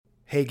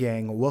Hey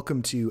gang,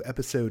 welcome to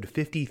episode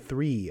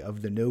 53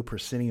 of the No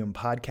Proscenium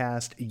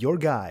podcast, your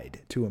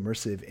guide to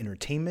immersive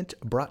entertainment,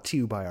 brought to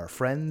you by our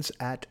friends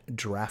at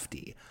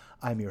Drafty.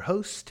 I'm your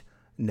host,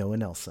 Noah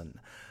Nelson.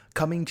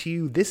 Coming to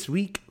you this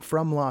week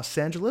from Los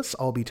Angeles,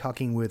 I'll be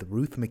talking with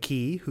Ruth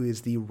McKee, who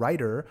is the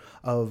writer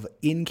of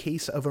In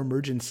Case of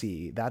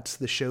Emergency. That's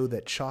the show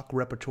that Chalk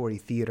Repertory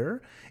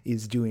Theater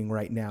is doing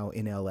right now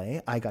in LA.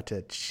 I got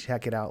to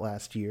check it out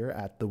last year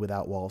at the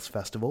Without Walls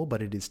Festival,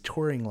 but it is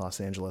touring Los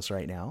Angeles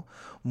right now.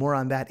 More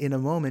on that in a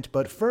moment,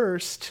 but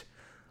first,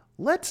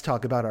 let's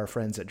talk about our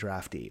friends at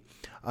Drafty.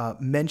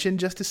 Mentioned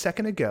just a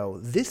second ago,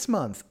 this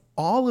month,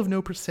 all of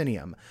No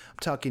Proscenium. I'm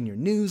talking your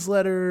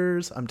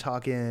newsletters, I'm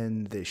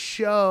talking this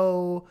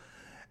show,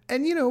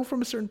 and, you know,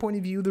 from a certain point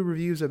of view, the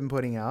reviews I've been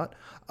putting out.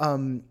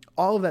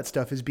 All of that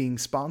stuff is being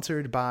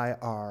sponsored by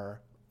our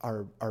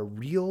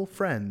real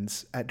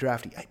friends at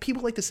Drafty.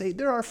 People like to say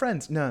they're our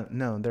friends. No,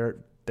 they're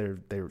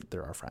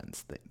our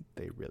friends.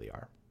 They really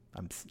are.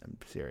 I'm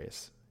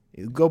serious.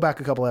 You go back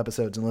a couple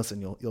episodes and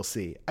listen, you'll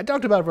see. I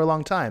talked about it for a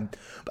long time,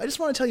 but I just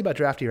want to tell you about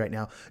Drafty right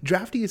now.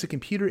 Drafty is a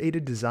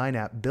computer-aided design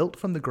app built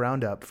from the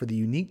ground up for the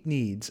unique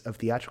needs of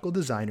theatrical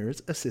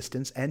designers,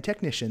 assistants, and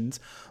technicians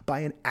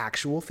by an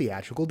actual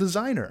theatrical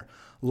designer.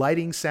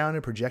 Lighting, sound,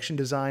 and projection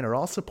design are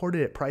all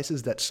supported at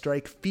prices that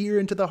strike fear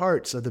into the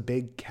hearts of the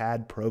big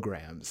CAD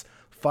programs.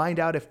 Find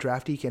out if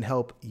Drafty can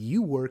help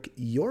you work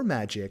your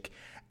magic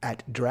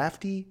at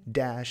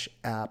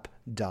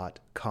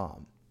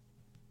drafty-app.com.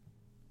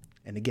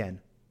 And again,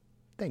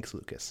 thanks,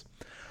 Lucas.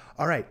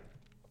 All right,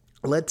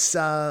 let's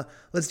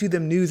do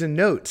them news and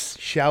notes,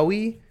 shall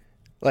we?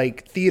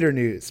 Like theater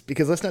news,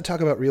 because let's not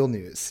talk about real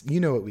news. You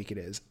know what week it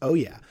is. Oh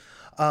yeah.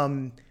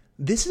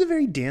 This is a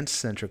very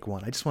dance-centric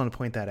one. I just want to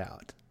point that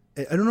out.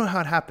 I don't know how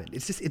it happened.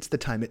 It's the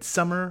time. It's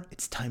summer.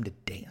 It's time to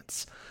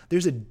dance.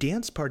 There's a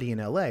dance party in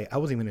LA. I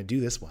wasn't even going to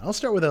do this one. I'll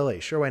start with LA.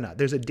 Sure, why not?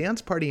 There's a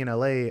dance party in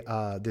LA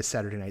this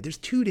Saturday night. There's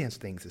two dance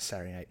things this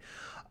Saturday night.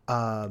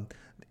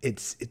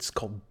 It's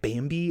called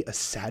Bambi, a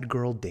sad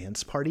girl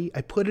dance party.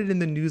 I put it in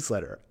the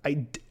newsletter.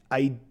 I'll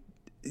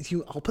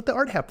put the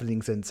art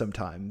happenings in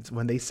sometimes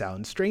when they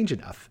sound strange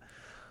enough.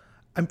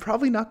 I'm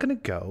probably not going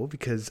to go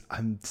because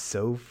I'm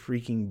so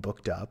freaking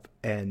booked up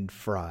and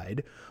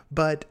fried,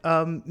 but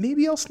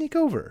maybe I'll sneak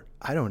over.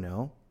 I don't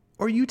know.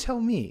 Or you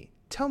tell me.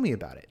 Tell me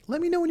about it.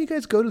 Let me know when you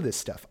guys go to this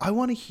stuff. I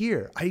want to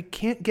hear. I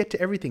can't get to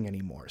everything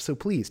anymore, so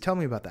please tell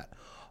me about that.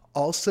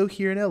 Also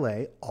here in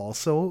LA,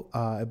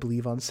 I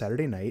believe on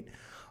Saturday night,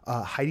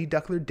 Heidi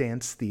Duckler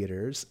Dance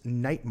Theater's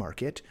Night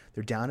Market.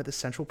 They're down at the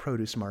Central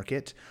Produce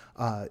Market.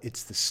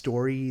 It's the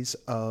stories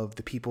of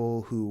the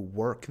people who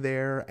work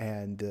there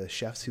and the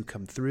chefs who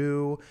come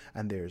through,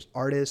 and there's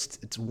artists.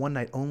 It's one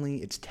night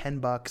only. It's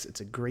 $10. It's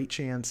a great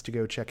chance to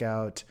go check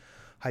out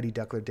Heidi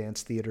Duckler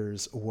Dance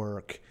Theater's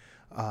work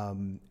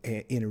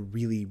in a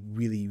really,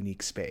 really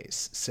unique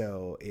space.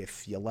 So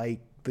if you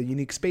like the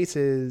unique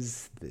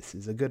spaces, this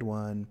is a good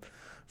one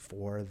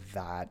for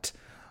that.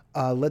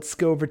 Let's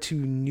go over to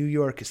New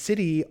York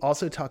City,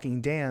 also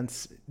talking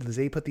dance.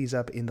 They put these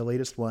up in the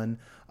latest one.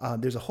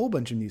 There's a whole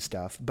bunch of new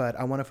stuff, but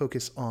I want to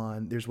focus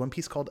on, there's one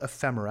piece called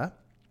Ephemera,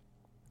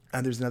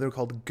 and there's another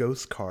called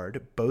Ghost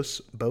Card.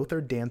 Both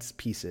are dance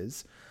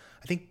pieces.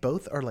 I think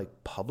both are like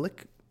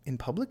in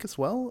public as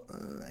well.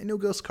 I know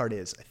Ghost Card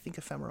is. I think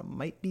Ephemera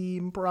might be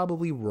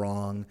probably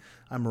wrong.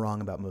 I'm wrong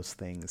about most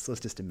things.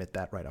 Let's just admit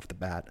that right off the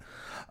bat.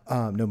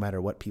 No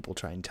matter what people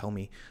try and tell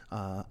me,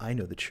 I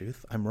know the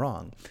truth. I'm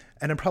wrong.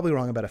 And I'm probably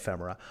wrong about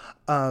Ephemera.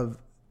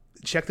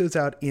 Check those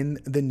out in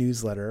the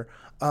newsletter.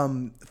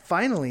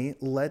 Finally,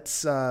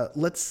 let's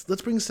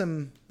bring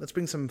some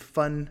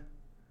fun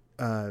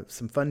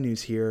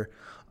news here.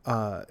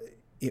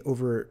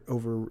 Over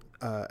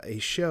a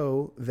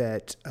show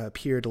that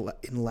appeared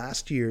in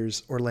last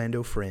year's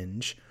Orlando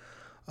Fringe,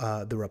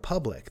 The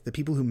Republic. The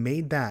people who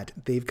made that,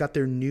 they've got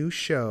their new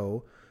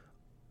show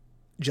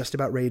just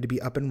about ready to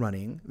be up and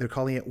running. They're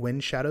calling it When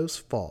Shadows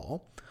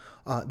Fall.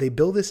 They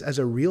build this as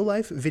a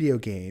real-life video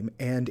game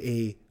and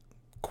a,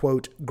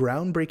 quote,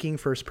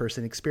 groundbreaking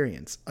first-person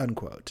experience,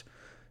 unquote.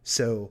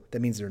 So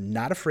that means they're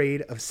not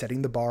afraid of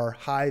setting the bar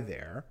high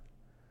there,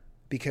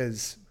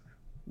 because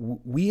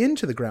we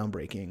into the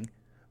groundbreaking.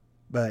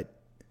 But,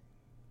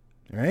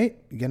 all right,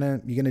 you gonna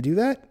do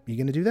that? You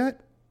gonna do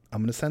that?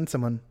 I'm gonna send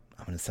someone.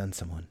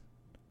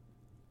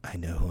 I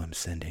know who I'm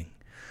sending.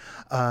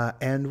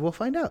 And we'll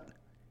find out.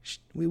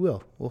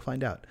 We'll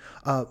find out.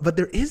 But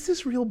there is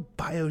this real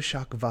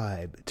BioShock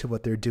vibe to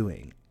what they're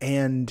doing.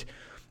 And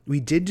we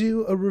did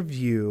do a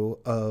review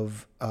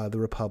of The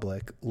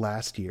Republic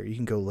last year. You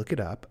can go look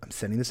it up. I'm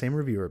sending the same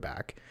reviewer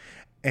back.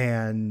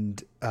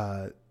 And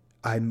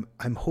I'm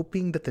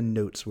hoping that the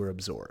notes were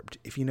absorbed,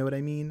 if you know what I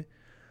mean.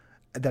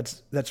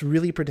 That's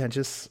really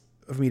pretentious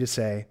of me to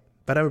say,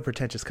 but I'm a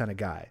pretentious kind of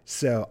guy,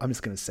 so I'm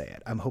just going to say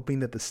it. I'm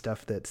hoping that the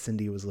stuff that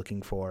Cindy was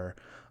looking for,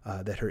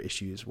 that her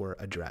issues were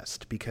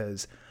addressed,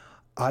 because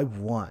I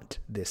want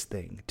this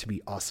thing to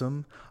be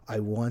awesome.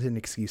 I want an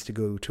excuse to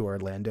go to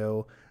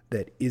Orlando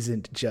that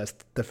isn't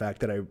just the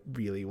fact that I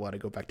really want to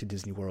go back to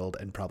Disney World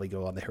and probably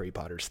go on the Harry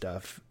Potter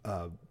stuff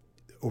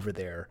over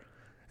there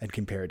and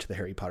compare it to the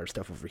Harry Potter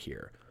stuff over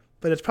here.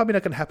 But it's probably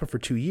not going to happen for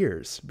 2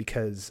 years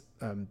because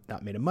I'm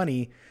not made of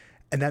money.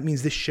 And that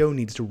means this show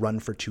needs to run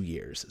for 2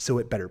 years. So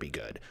it better be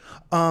good.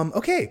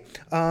 Okay.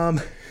 I'm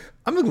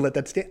going to let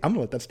that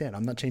stand.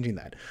 I'm not changing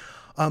that.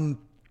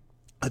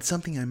 But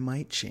something I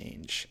might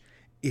change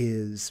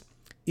is,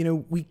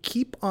 we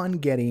keep on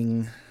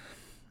getting,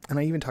 and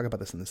I even talk about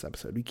this in this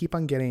episode, we keep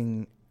on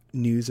getting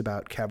news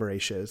about cabaret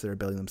shows that are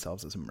billing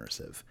themselves as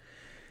immersive.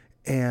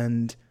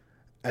 And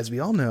as we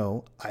all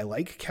know, I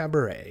like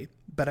cabaret,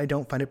 but I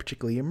don't find it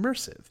particularly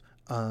immersive.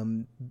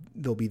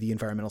 There'll be the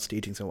environmental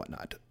stagings and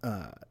whatnot.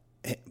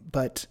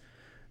 But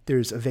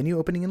there's a venue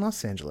opening in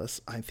Los Angeles.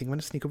 I think I'm going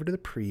to sneak over to the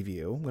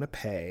preview. I'm going to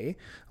pay.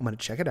 I'm going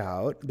to check it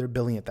out. They're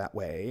billing it that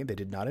way. They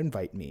did not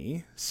invite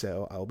me,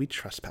 so I'll be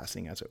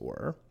trespassing, as it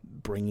were,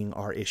 bringing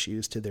our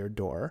issues to their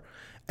door.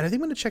 And I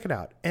think I'm going to check it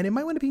out. And it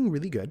might wind up being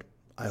really good.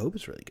 I hope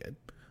it's really good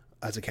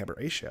as a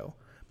cabaret show.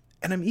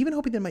 And I'm even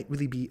hoping that it might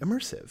really be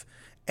immersive.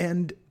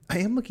 And I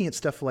am looking at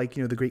stuff like,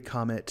 the Great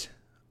Comet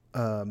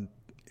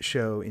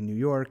show in New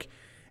York.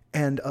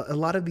 And a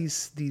lot of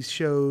these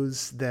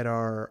shows that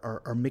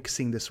are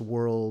mixing this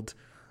world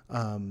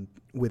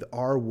with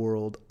our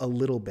world a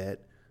little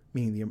bit,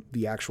 meaning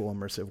the actual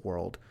immersive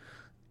world.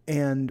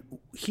 And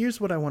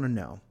here's what I want to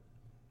know.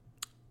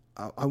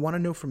 I want to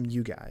know from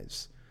you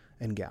guys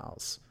and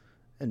gals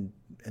and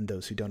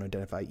those who don't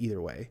identify either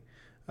way.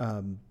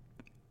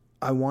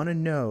 I want to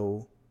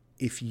know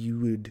if you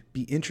would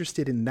be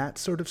interested in that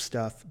sort of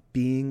stuff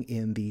being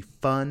in the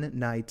fun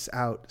nights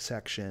out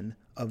section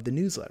of the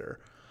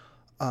newsletter.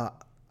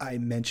 I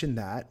mentioned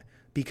that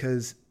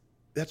because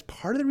that's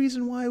part of the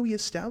reason why we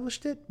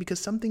established it, because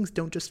some things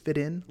don't just fit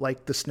in,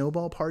 like the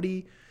snowball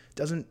party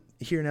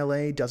here in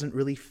LA doesn't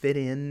really fit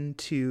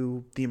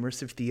into the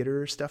immersive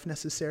theater stuff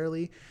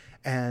necessarily.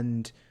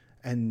 And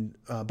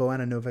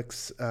Boanna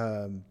Novik's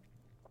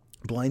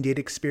Blind Date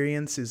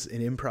Experience is an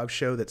improv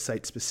show that's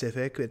site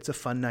specific. It's a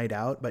fun night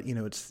out, but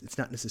it's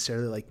not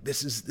necessarily like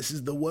this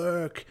is the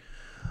work.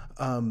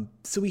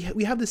 So we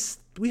have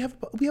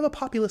a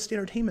populist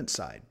entertainment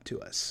side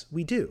to us.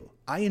 We do.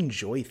 I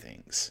enjoy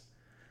things.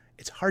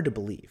 It's hard to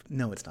believe.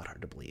 No, it's not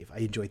hard to believe. I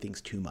enjoy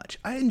things too much.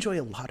 I enjoy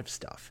a lot of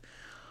stuff.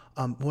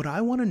 What I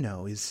want to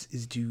know is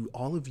do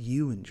all of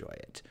you enjoy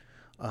it?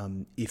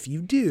 If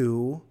you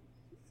do,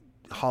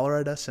 holler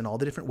at us in all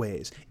the different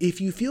ways.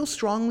 If you feel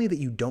strongly that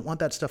you don't want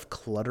that stuff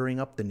cluttering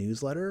up the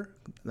newsletter,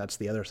 that's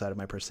the other side of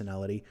my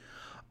personality,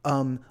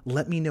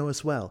 let me know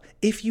as well.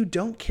 If you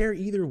don't care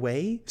either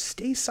way,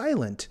 stay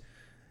silent.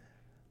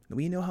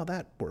 We know how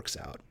that works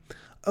out.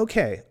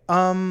 Okay,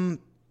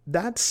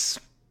 that's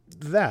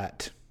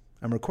that.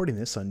 I'm recording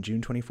this on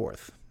June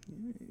 24th.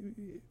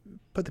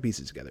 Put the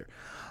pieces together.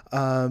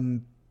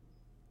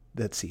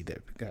 Let's see.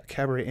 There got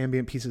cabaret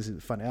ambient pieces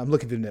of fun. I'm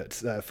looking at the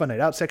notes. Fun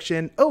night out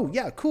section. Oh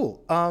yeah,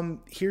 cool.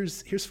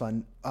 Here's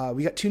fun.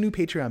 We got 2 new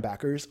Patreon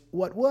backers.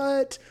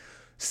 What?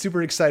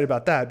 Super excited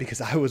about that because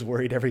I was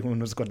worried everyone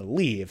was going to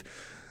leave.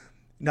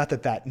 Not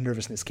that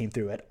nervousness came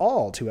through at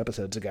all 2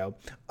 episodes ago.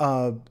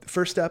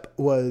 First up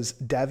was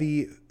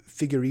Davi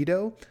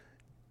Figueiredo.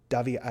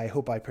 Davi, I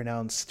hope I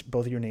pronounced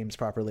both of your names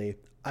properly.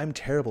 I'm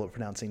terrible at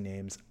pronouncing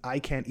names. I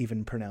can't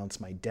even pronounce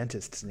my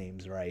dentist's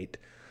names right.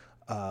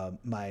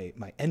 My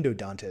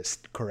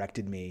endodontist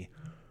corrected me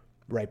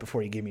right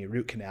before he gave me a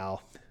root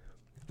canal.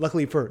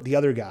 Luckily for the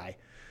other guy,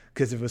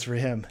 because if it was for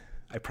him,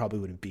 I probably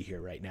wouldn't be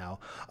here right now.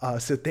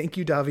 So thank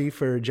you, Davi,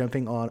 for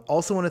jumping on.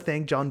 Also want to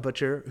thank John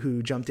Butcher,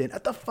 who jumped in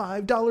at the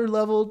 $5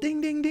 level.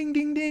 Ding, ding, ding,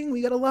 ding, ding.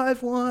 We got a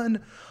live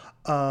one.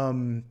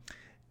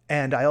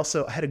 And I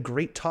had a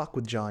great talk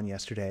with John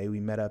yesterday. We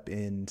met up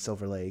in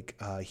Silver Lake.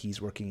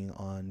 He's working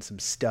on some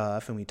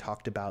stuff, and we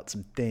talked about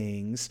some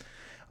things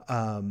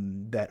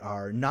that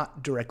are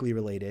not directly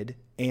related.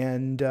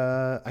 And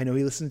I know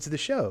he listens to the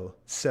show.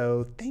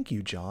 So thank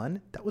you,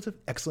 John. That was an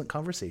excellent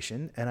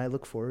conversation, and I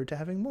look forward to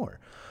having more.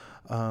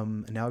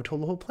 And now I've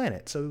told the whole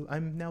planet, so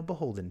I'm now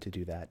beholden to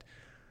do that.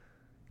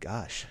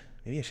 Gosh,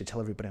 maybe I should tell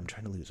everybody I'm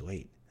trying to lose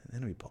weight.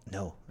 And then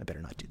no, I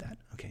better not do that.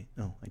 Okay.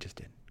 No, I just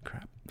did.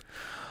 Crap.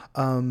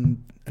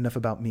 Enough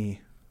about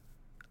me.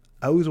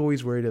 I was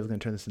always worried I was going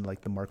to turn this into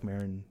like the Mark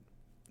Maron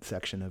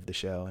section of the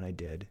show, and I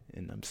did,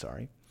 and I'm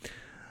sorry.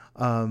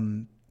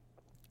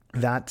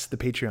 That's the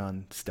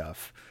Patreon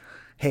stuff.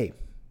 Hey,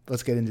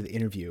 let's get into the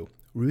interview.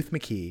 Ruth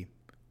McKee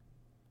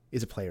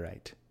is a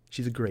playwright.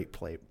 She's a great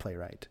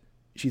playwright.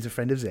 She's a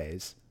friend of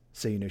Zay's,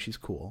 so you know she's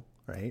cool,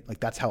 right? Like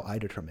that's how I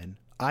determine.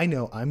 I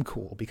know I'm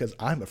cool because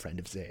I'm a friend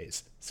of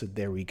Zay's. So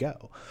there we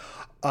go.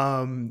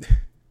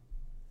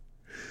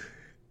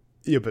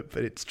 Yeah, but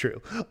it's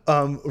true.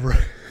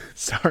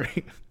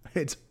 Sorry,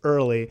 it's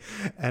early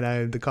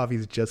and the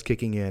coffee's just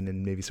kicking in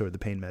and maybe so are the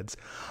pain meds.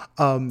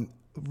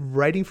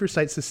 writing for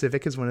Site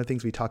Specific is one of the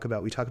things we talk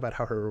about. We talk about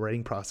how her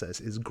writing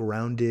process is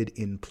grounded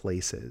in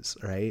places,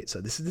 right?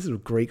 So this is a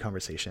great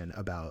conversation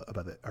about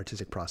the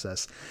artistic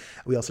process.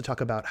 We also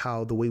talk about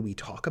how the way we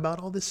talk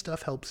about all this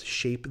stuff helps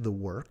shape the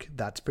work.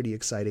 That's pretty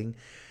exciting.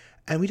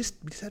 And we just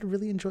had a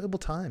really enjoyable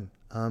time.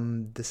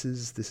 This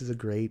is a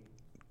great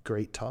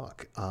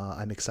talk.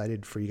 I'm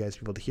excited for you guys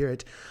to be able to hear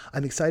it.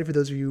 I'm excited for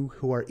those of you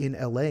who are in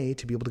LA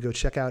to be able to go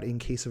check out In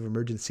Case of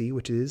Emergency,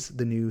 which is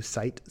the new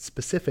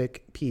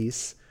site-specific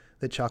piece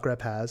that Chalk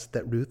Rep has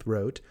that Ruth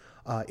wrote.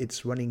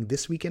 It's running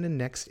this weekend and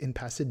next in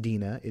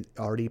Pasadena. It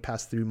already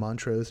passed through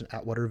Montrose and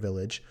Atwater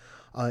Village.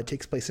 It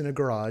takes place in a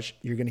garage.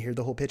 You're going to hear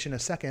the whole pitch in a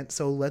second.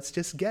 So let's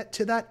just get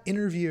to that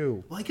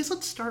interview. Well, I guess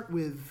let's start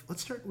with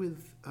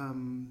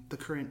the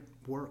current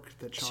work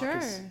that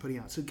Chalk is putting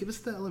out. So give us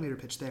the elevator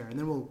pitch there, and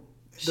then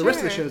the rest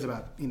of the show is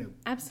about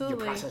Absolutely.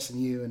 your process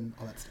and you and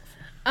all that stuff.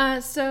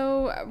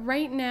 So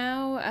right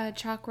now,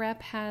 Chalk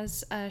Rep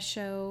has a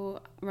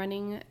show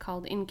running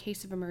called In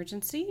Case of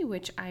Emergency,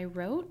 which I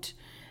wrote,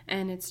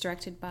 and it's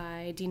directed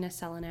by Dina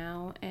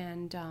Selenau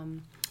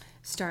and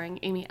starring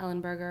Amy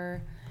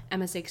Ellenberger,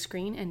 Emma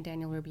Zieg-Screen, and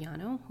Daniel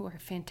Rubiano, who are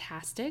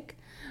fantastic.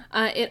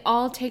 It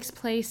all takes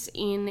place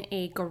in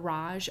a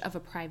garage of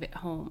a private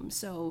home.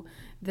 So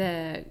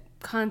the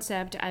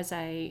concept, as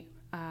I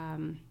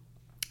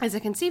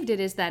conceived it,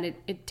 is that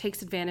it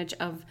takes advantage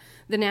of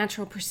the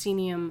natural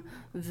proscenium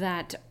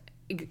that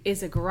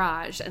is a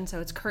garage, and so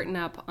it's curtained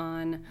up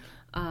on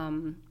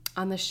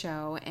the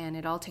show, and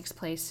it all takes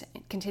place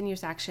in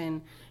continuous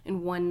action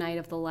in one night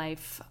of the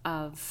life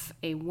of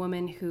a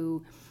woman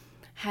who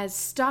has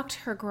stocked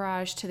her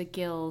garage to the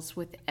gills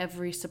with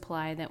every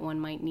supply that one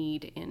might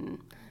need in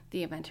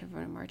the event of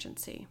an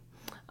emergency.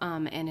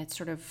 And it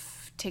sort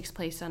of takes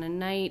place on a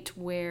night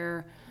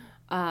where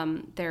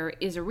there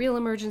is a real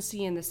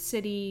emergency in the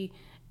city,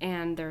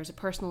 and there's a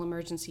personal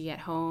emergency at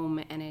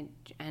home,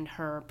 and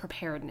her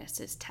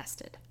preparedness is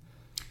tested.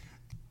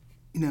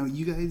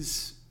 You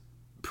guys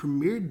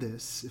premiered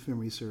this, if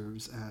memory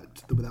serves,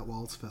 at the Without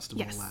Walls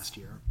Festival last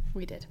year.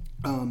 We did.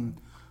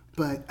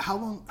 But how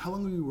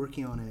long were you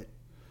working on it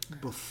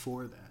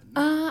before then?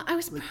 What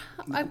was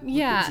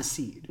the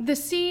seed? The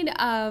seed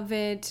of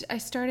it, I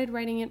started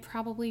writing it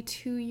probably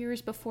 2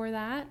 years before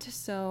that.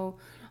 So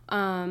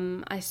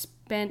I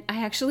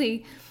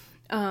actually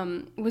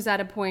was at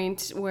a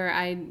point where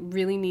I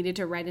really needed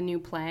to write a new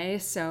play.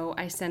 So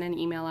I sent an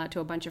email out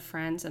to a bunch of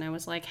friends, and I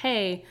was like,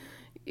 hey,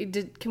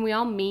 can we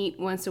all meet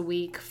once a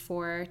week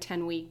for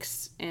 10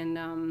 weeks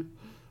and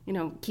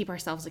keep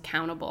ourselves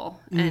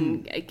accountable,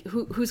 and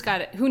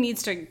who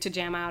needs to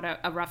jam out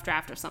a rough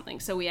draft or something.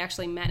 So we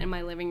actually met in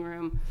my living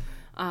room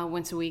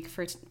once a week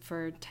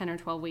for 10 or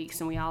 12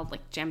 weeks, and we all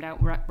jammed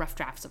out rough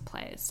drafts of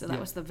plays. So that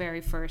was the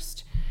very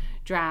first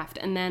draft,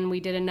 and then we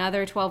did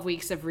another 12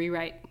 weeks of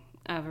a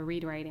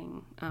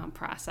rewriting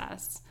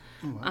process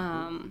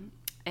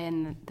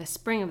in the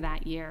spring of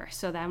that year.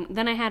 So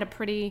then I had a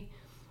pretty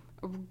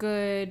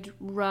good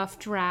rough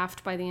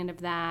draft by the end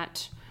of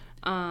that.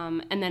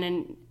 And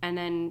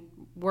then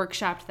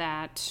workshopped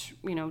that,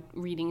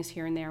 readings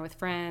here and there with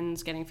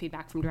friends, getting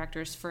feedback from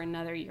directors for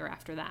another year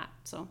after that.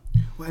 So,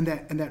 well, and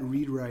that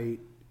rewrite,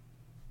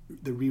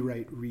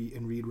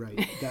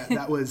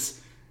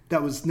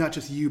 that was not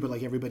just you,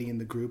 but everybody in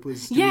the group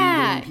was doing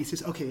their own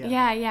pieces. Okay,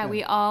 yeah.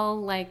 We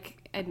all it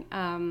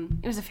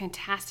was a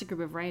fantastic group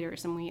of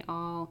writers, and we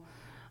all.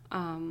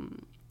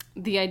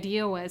 The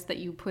idea was that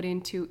you put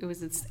into it was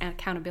this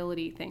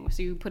accountability thing.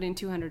 So you put in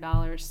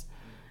 $200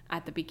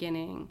 at the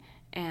beginning,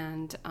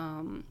 and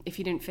if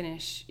you didn't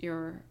finish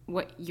your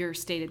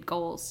stated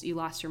goals, you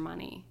lost your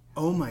money.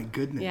 Oh my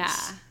goodness. Yeah.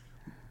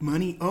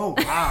 Money. Oh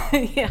wow.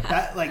 Yeah.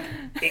 That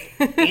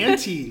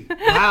ante.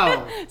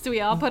 Wow. So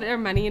we all put our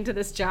money into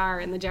this jar,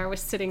 and the jar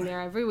was sitting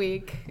there every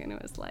week, and it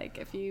was like,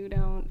 if you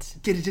don't.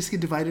 Did it just get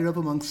divided up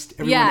amongst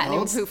everyone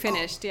else? Yeah, who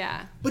finished?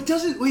 Yeah. But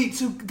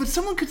but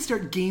someone could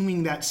start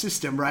gaming that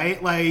system, right?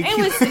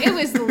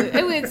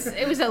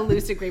 It was a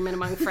loose agreement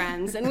among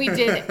friends, and we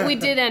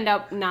did end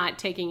up not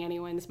taking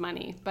anyone's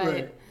money, but.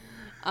 Right.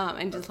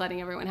 And just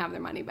letting everyone have their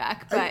money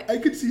back. But I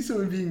could see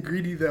someone being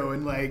greedy though,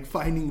 and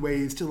finding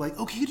ways to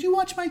okay, could you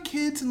watch my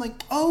kids? And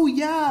oh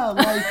yeah,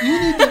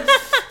 you need to.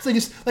 So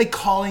just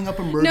calling up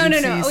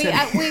emergencies.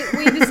 No.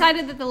 We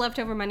decided that the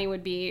leftover money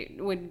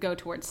would go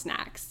towards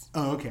snacks.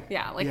 Oh okay.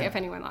 Yeah, if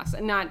anyone lost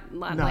it, not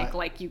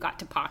you got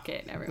to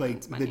pocket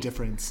everyone's money. The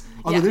difference.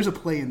 Although there's a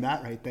play in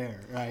that right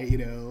there, right?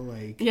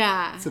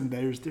 Yeah.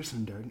 There's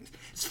some darkness.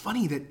 It's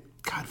funny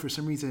that God, for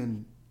some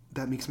reason,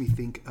 that makes me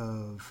think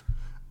of.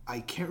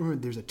 I can't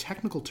remember. There's a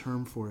technical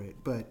term for it,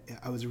 but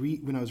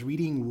when I was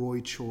reading Roy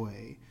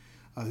Choi,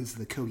 who's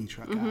the Kogi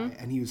truck guy,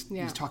 and he was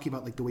talking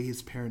about the way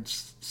his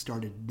parents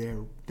started their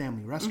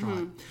family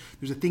restaurant.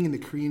 There's a thing in the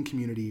Korean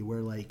community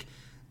where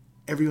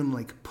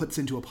everyone puts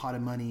into a pot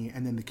of money,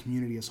 and then the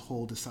community as a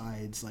whole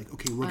decides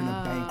okay, we're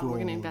gonna bankroll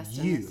invest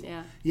you. In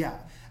this, yeah,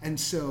 and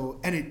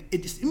so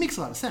it makes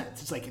a lot of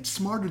sense. It's it's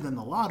smarter than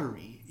the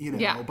lottery,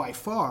 by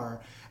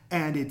far,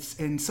 and it's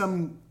in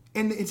some.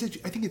 And I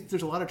think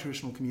there's a lot of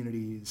traditional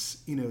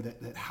communities,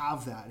 that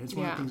have that. And it's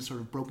one of the things that's sort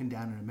of broken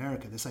down in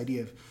America, this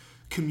idea of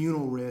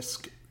communal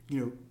risk,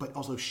 but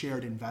also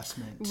shared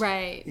investment.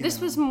 Right. This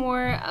was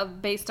more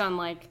based on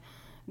like,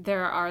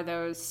 there are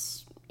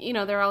those,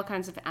 there are all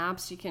kinds of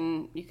apps you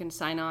can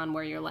sign on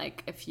where you're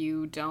like, if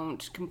you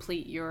don't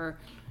complete your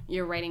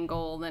writing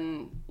goal,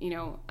 then,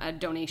 a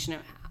donation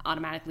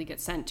automatically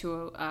gets sent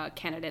to a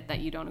candidate that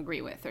you don't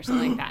agree with or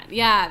something like that.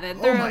 Yeah.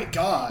 Oh my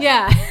God.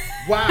 Yeah.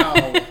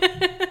 Wow.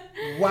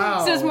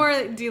 Wow. So it's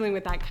more dealing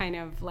with that kind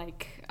of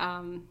like,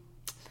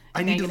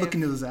 I need to look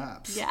into those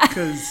apps. Yeah.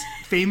 Because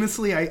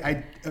famously,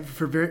 I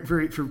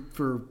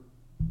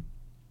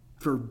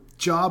for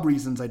job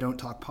reasons, I don't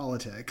talk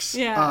politics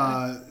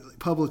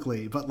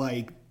publicly. But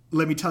like,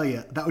 let me tell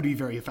you, that would be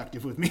very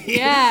effective with me.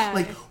 Yeah.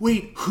 Like,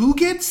 wait, who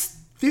gets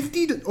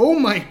 50? Oh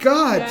my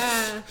God.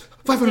 Yeah.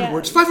 500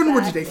 words. 500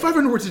 words a day.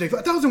 500 words a day.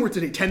 1,000 words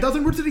a day.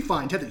 10,000 words a day.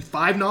 Fine.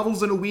 5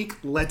 novels in a week.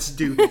 Let's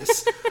do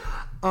this.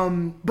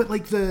 But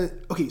like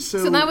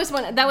so that was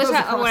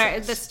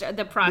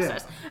the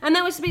process. Yeah. And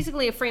that was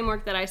basically a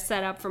framework that I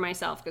set up for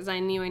myself because I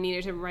knew I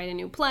needed to write a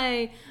new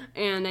play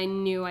and I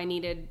knew I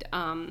needed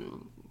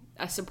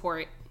a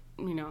support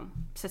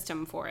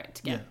system for it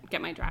to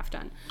get my draft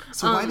done.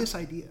 So why this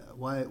idea?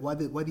 Why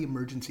the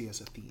emergency as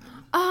a theme?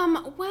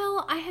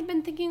 Well, I had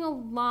been thinking a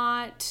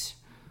lot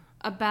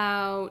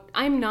about,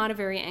 I'm not a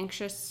very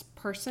anxious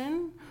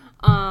person,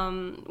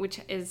 which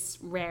is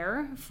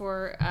rare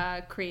for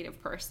a creative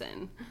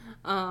person.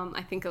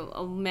 I think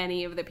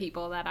many of the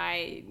people that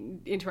I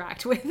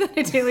interact with on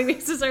a daily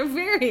basis are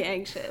very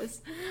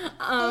anxious.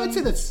 I'd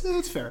say that's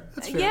fair.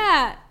 That's fair.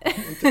 Yeah.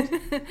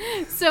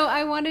 So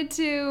I wanted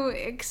to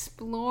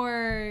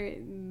explore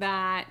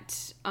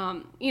that,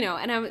 and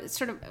I was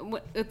sort of,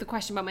 the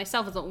question about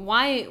myself is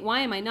why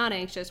am I not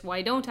anxious?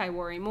 Why don't I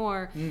worry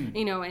more?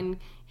 And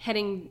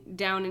heading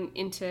down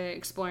into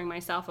exploring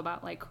myself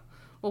about like,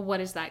 well, what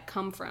does that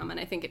come from? And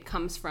I think it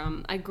comes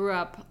from, I grew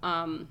up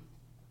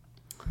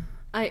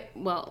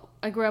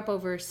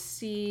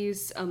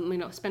overseas,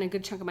 spent a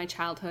good chunk of my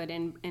childhood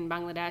in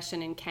Bangladesh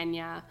and in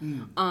Kenya.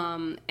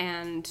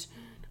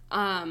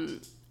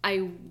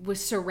 I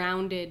was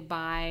surrounded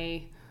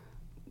by,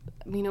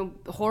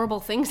 horrible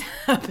things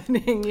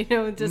happening,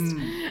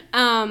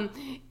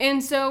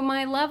 and so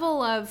my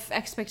level of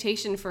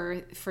expectation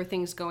for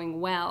things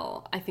going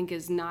well, I think,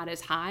 is not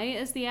as high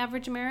as the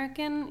average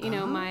American.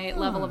 My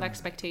level of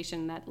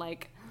expectation that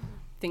like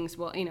things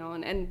will,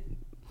 and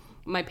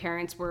my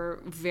parents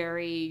were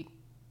very,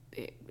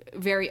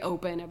 very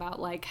open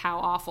about like how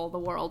awful the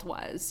world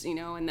was,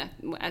 and that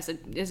as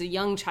a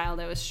young child,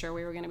 I was sure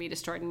we were going to be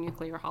destroyed in a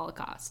nuclear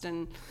holocaust,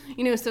 and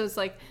so it's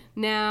like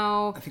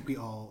now I think we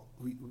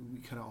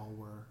kind of all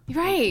were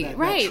right.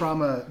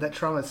 That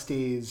trauma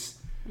stays.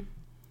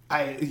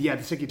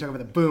 Just like you talk about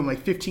the boom, like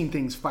 15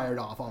 things fired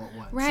off all at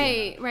once.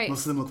 Right.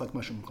 Most of them look like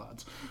mushroom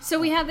clouds. So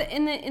we have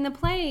in the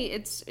play,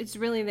 it's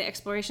really the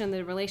exploration of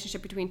the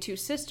relationship between two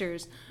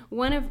sisters,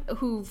 one of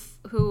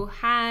who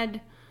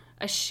had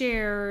a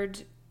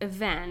shared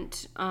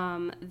event.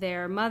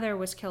 Their mother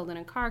was killed in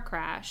a car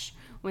crash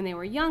when they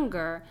were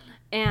younger,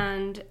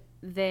 and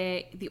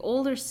the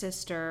older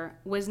sister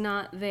was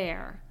not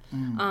there.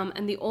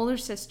 And the older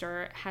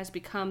sister has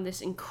become this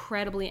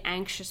incredibly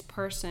anxious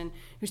person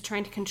who's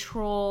trying to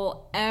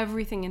control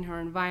everything in her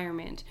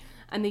environment.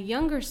 And the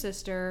younger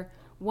sister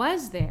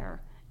was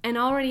there and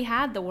already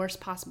had the worst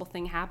possible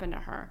thing happen to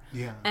her.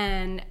 Yeah.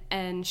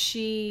 And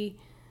she,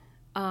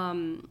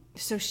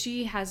 so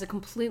she has a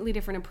completely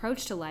different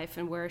approach to life,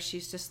 and where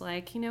she's just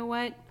like, you know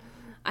what?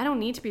 I don't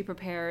need to be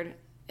prepared.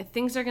 If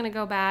things are going to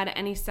go bad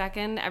any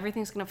second,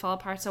 everything's going to fall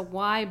apart. So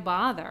why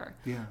bother?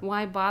 Yeah.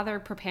 Why bother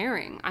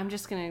preparing? I'm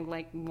just going to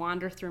like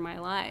wander through my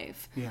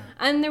life. Yeah.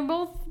 And they're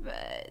both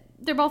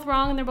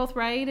wrong and they're both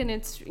right. And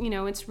it's,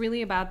 it's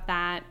really about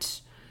that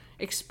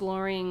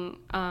exploring.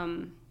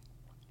 I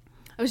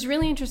was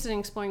really interested in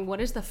exploring what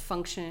is the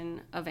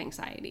function of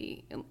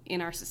anxiety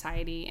in our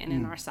society and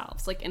in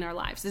ourselves, like in our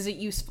lives. Is it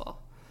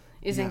useful?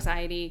 Is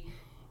anxiety,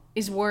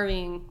 is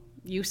worrying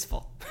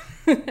useful?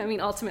 I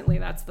mean, ultimately,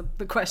 that's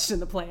the question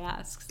the play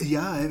asks.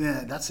 Yeah, I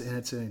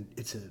mean,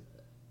 it's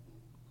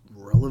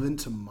relevant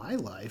to my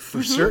life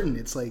for certain.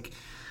 It's like,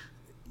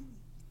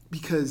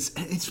 because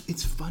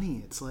it's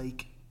funny. It's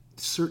like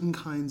certain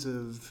kinds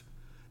of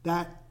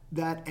that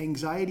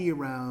anxiety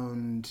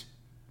around.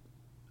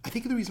 I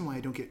think the reason why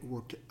I don't get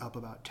worked up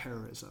about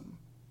terrorism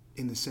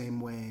in the same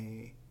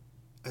way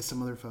as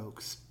some other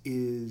folks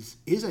is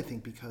I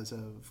think because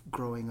of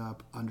growing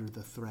up under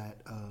the threat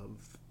of,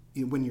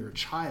 when you're a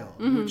child,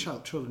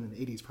 children in the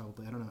 80s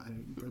probably, I don't know,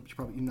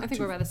 I think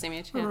we're about the same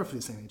age. We're roughly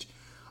the same age.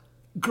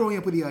 Growing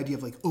up with the idea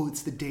of like, oh,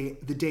 it's the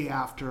day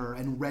after,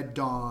 and Red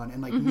Dawn,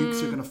 and like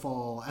nukes are gonna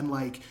fall, and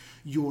like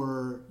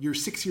you're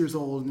 6 years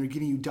old and they're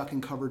giving you duck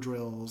and cover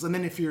drills, and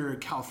then if you're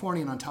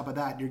Californian on top of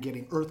that, you're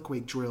getting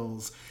earthquake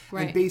drills,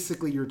 and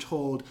basically you're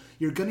told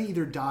you're gonna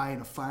either die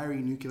in a fiery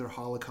nuclear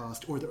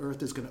holocaust or the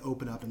earth is gonna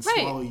open up and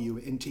swallow you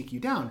and take you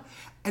down,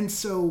 and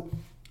so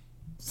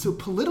So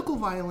political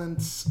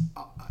violence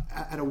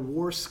at a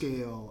war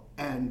scale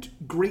and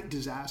great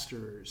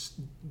disasters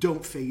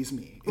don't faze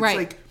me. It's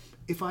like,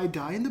 if I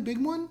die in the big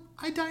one,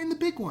 I die in the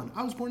big one.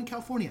 I was born in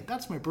California.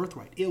 That's my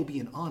birthright. It'll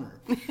be an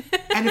honor.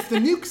 And if the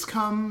nukes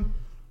come,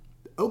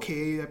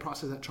 okay, I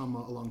processed that trauma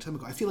a long time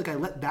ago. I feel like I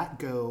let that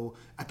go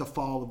at the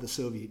fall of the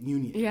Soviet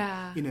Union.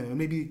 Yeah. You know,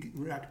 maybe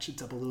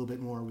ratchets up a little bit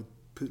more with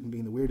Putin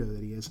being the weirdo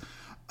that he is.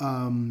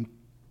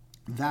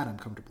 That I'm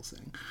comfortable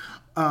saying.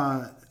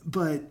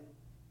 But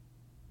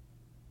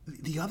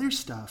the other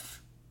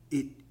stuff,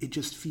 it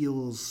just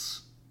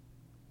feels,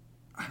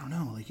 I don't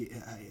know, like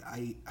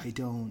I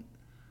don't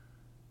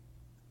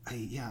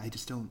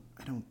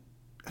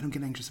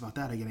get anxious about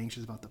that. I get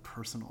anxious about the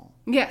personal.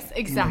 Yes,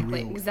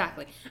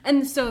 exactly.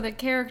 And so the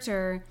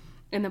character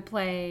in the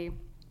play,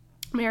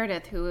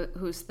 Meredith,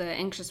 who's the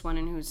anxious one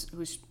and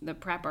who's the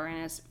prepper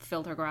and has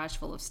filled her garage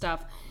full of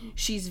stuff,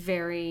 she's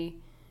very,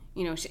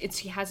 you know,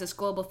 she has this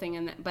global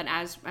thing, but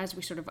as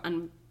we sort of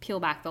peel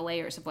back the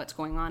layers of what's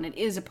going on, it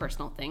is a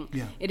personal thing.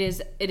 Yeah. It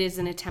is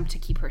an attempt to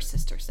keep her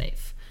sister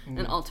safe,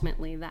 and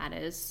ultimately that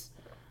is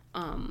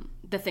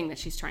the thing that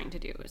she's trying to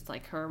do. Is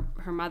like her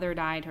mother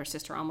died, her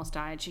sister almost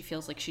died. She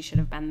feels like she should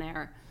have been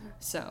there.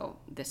 So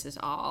this is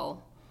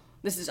all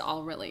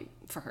really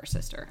for her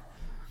sister.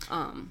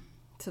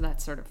 So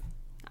that's sort of,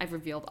 I've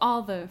revealed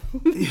all the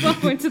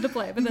points of the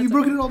play, but that's you've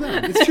broken it all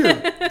down. It's true.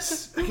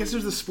 I guess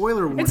there's a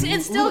spoiler warning.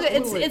 It's still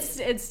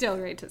it's still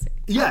great to see.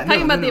 Yeah,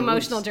 talking about the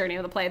emotional journey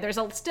of the play. There's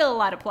still a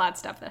lot of plot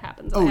stuff that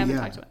happens that I haven't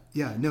talked about.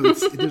 Yeah, no,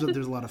 there's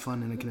a lot of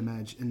fun, and I can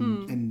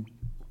imagine.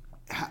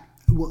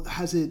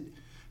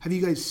 Have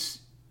you guys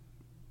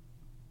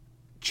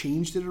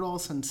changed it at all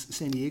since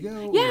San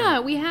Diego?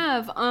 Yeah, we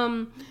have.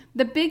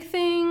 The big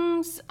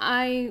thing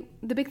I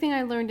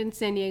learned in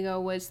San Diego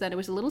was that it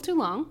was a little too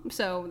long,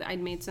 so I'd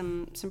made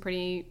some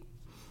pretty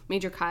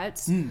major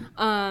cuts.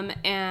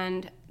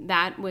 And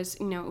that was,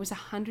 you know, it was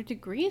 100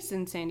 degrees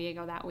in San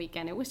Diego that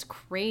weekend. It was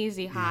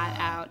crazy hot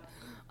out.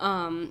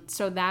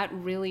 So that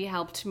really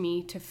helped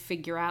me to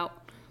figure out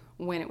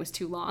when it was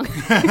too long.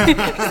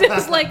 It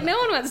was like, no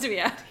one wants to be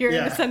out here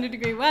in this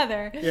 100-degree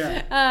weather.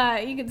 Yeah.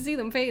 You can see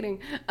them fading.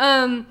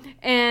 And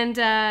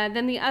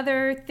then the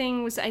other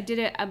thing was I did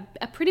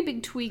a pretty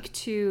big tweak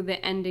to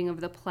the ending of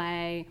the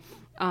play.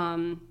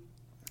 There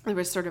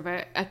was sort of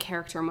a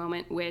character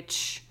moment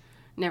which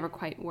never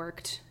quite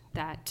worked.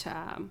 That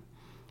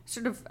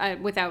sort of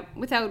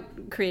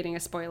without creating a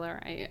spoiler,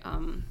 I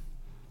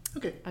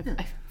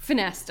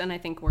finessed and I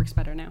think works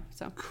better now.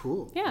 So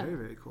cool. Yeah. Very,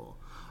 very cool.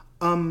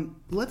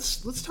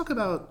 Let's talk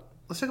about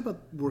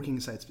working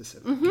site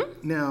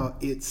specific. Now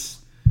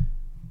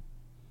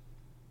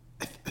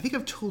I think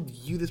I've told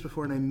you this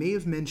before, and I may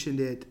have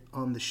mentioned it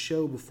on the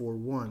show before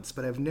once,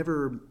 but I've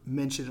never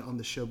mentioned it on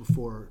the show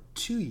before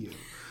to you,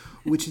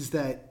 which is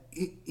that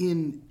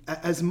in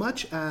as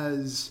much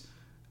as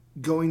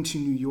going to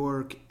New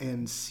York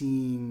and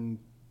seeing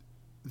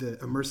the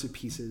immersive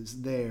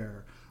pieces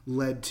there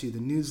led to the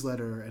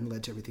newsletter and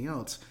led to everything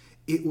else,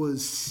 it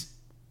was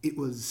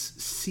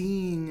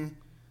seeing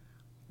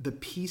the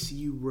piece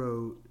you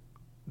wrote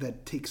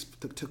that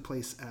took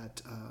place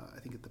at I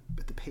think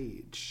at the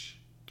Page,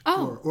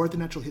 or at the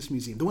Natural History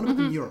Museum, the one about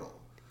the mural.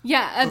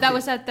 Yeah, that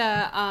was at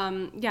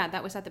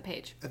the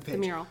Page. At the Page. The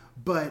mural.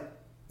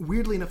 But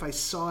weirdly enough, I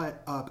saw it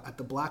up at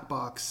the Black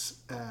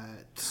Box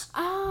at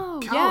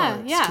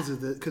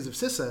CalArts because of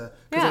Sissa,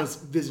 because I was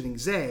visiting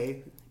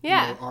Zay, you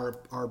know,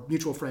 our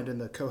mutual friend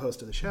and the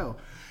co-host of the show,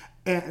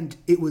 and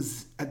it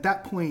was at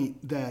that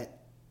point that.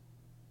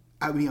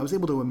 I mean, I was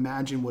able to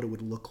imagine what it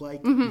would look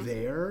like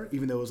there,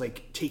 even though it was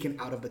like taken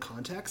out of the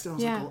context. And I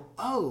was like,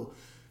 oh,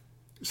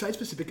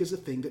 site-specific is a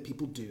thing that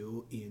people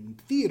do in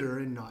theater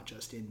and not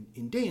just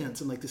in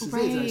dance. And like, this is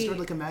it. And I started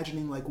like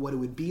imagining like what it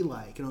would be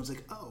like. And I was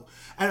like, oh.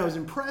 And I was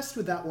impressed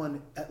with that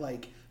one at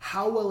like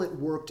how well it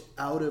worked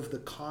out of the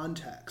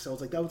context. I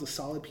was like, that was a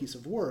solid piece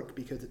of work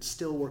because it's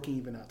still working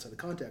even outside the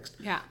context.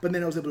 Yeah. But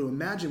then I was able to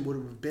imagine what it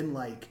would have been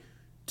like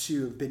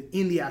to have been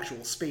in the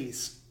actual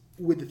space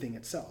with the thing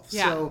itself.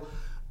 Yeah. So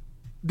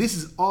this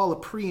is all a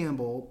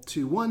preamble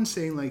to one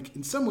saying, like,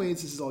 in some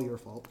ways, this is all your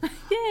fault.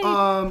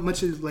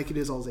 Much as like it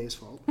is all Zay's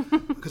fault,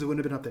 because it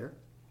wouldn't have been up there.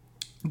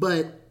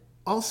 But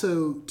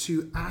also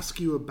to ask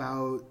you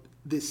about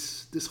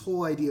this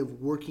whole idea of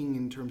working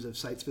in terms of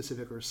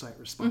site-specific or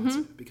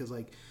site-responsive, because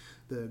like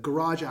the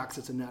garage acts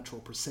as a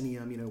natural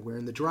proscenium, you know, we're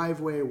in the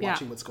driveway,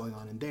 watching what's going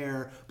on in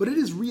there, but it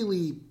is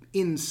really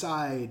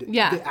inside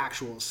the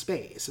actual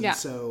space. And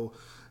so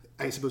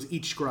I suppose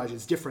each garage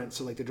is different,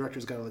 so like the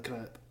director's got to like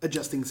kind of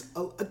adjust things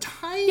a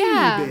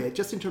tiny bit,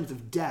 just in terms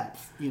of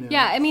depth, you know.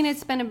 Yeah, I mean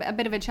it's been a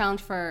bit of a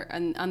challenge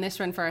on this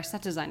run for our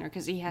set designer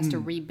because he has to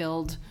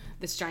rebuild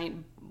this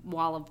giant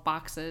wall of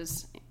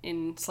boxes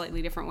in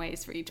slightly different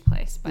ways for each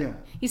place, but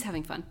he's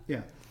having fun.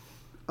 Yeah,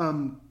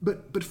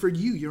 but for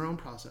you, your own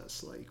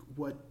process, like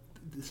what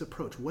this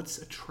approach, what's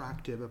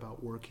attractive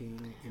about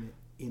working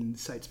in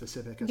site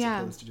specific as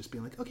opposed to just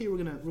being like, okay, we're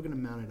gonna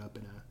mount it up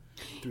in a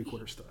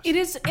 3/4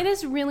 thrust. It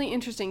is really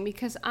interesting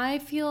because I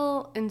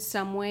feel in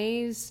some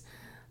ways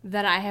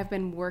that I have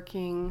been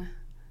working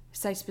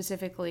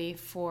site-specifically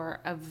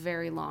for a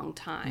very long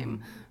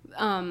time.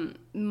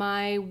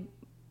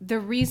 The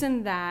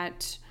reason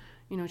that,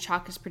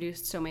 Chalk has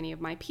produced so many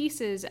of my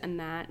pieces, and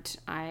that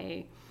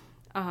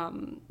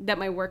that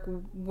my work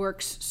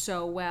works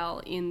so well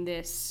in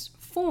this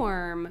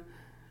form,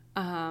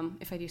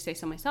 if I do say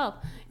so myself,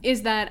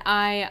 is that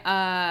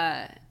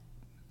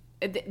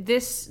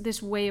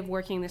this way of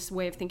working, this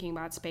way of thinking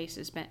about space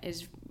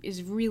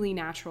is really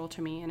natural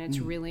to me, and it's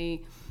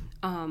really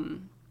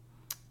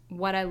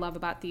what I love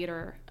about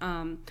theater.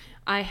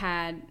 I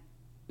had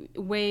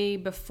way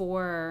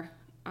before,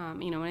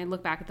 when I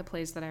look back at the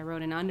plays that I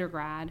wrote in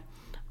undergrad,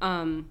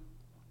 when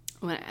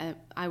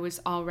I was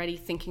already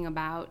thinking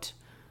about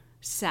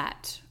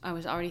set. I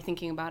was already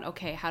thinking about,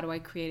 okay, how do I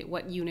create it?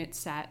 What unit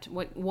set?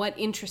 What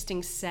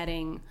interesting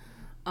setting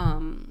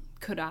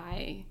could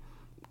I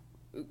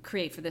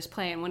create for this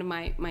play? And one of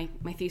my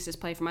thesis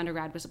play from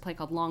undergrad was a play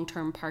called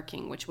Long-Term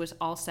Parking, which was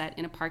all set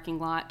in a parking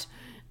lot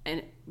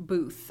and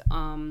booth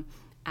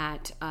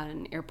at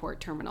an airport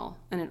terminal.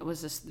 And it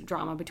was this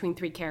drama between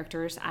three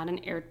characters at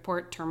an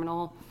airport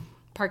terminal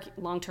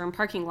long-term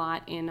parking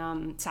lot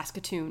in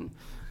Saskatoon.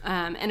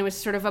 And it was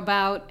sort of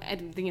about,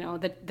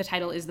 the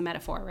title is the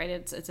metaphor, right?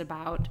 It's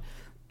about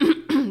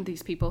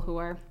these people who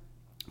are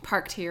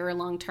parked here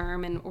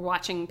long-term and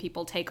watching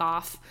people take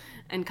off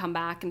and come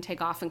back and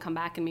take off and come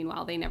back, and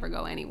meanwhile they never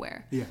go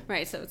anywhere. Yeah.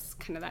 Right, so it's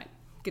kind of that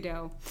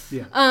Godot.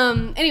 Yeah.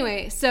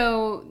 Anyway,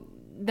 so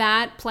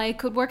that play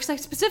could work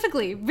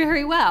site-specifically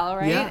very well,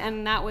 right? Yeah.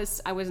 And I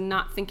was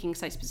not thinking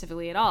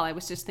site-specifically at all. I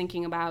was just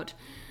thinking about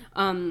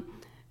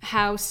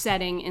how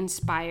setting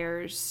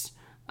inspires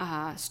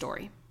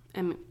story.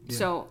 And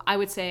so I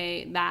would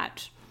say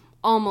that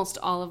almost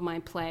all of my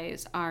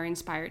plays are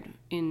inspired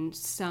in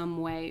some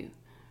way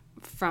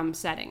from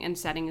setting, and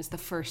setting is the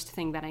first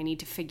thing that I need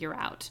to figure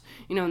out.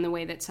 In the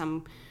way that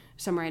some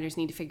writers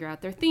need to figure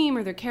out their theme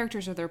or their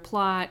characters or their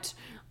plot,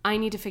 I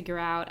need to figure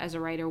out as a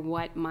writer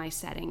what my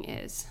setting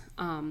is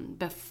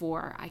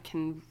before I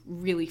can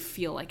really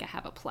feel like I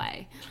have a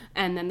play.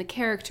 And then the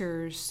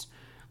characters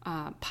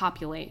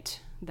populate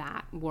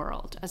that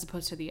world as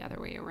opposed to the other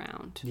way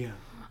around. Yeah.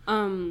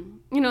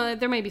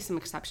 There may be some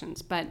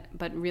exceptions, but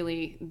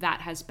really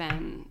that has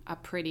been a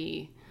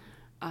pretty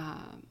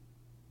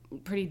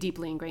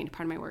deeply ingrained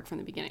part of my work from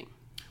the beginning.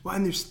 Well,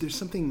 and there's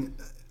something,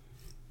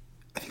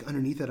 I think,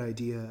 underneath that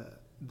idea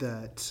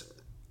that,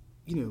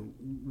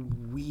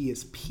 we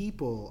as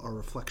people are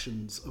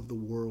reflections of the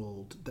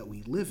world that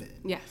we live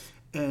in. Yes.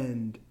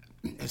 And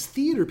as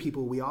theater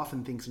people, we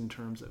often think in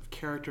terms of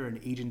character and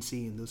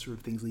agency and those sort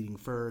of things leading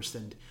first.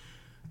 And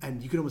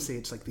you could almost say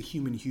it's like the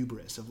human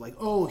hubris of like,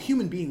 oh, a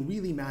human being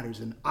really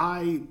matters, and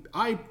I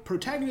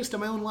protagonist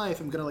of my own life,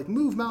 I'm gonna like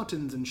move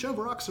mountains and shove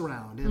rocks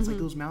around. And it's like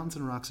those mountains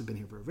and rocks have been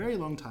here for a very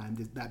long time.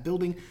 That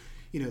building,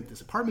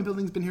 this apartment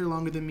building's been here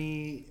longer than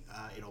me.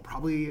 It'll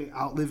probably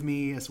outlive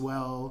me as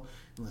well,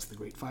 unless the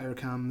Great Fire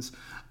comes.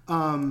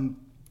 And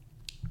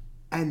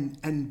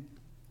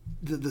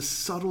the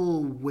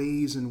subtle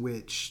ways in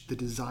which the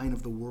design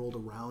of the world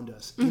around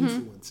us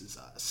influences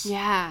us.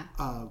 Yeah.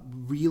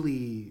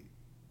 Really.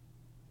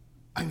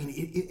 I mean,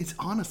 it's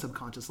on a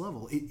subconscious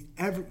level.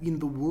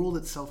 The world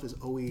itself is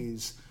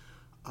always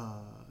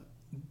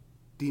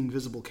the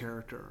invisible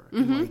character,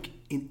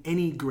 in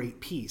any great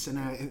piece.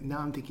 And now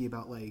I'm thinking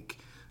about the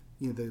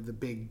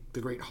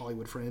great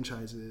Hollywood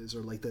franchises,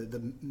 or like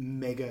the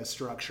mega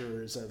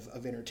structures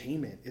of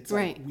entertainment. It's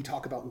like we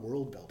talk about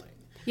world building.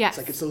 Yes.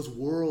 It's those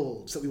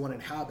worlds that we want to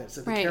inhabit. It's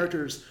like the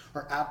characters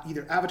are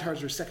either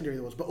avatars or secondary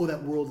worlds, but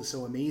that world is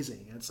so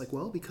amazing. And it's like,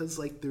 well, because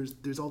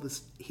there's all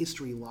this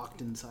history locked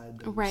inside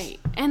those. Right.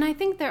 And I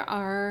think there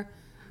are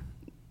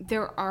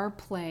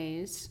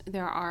plays,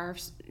 there are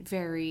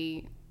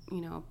very,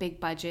 big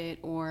budget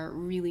or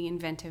really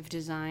inventive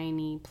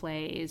design-y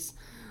plays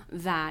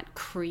that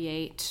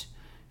create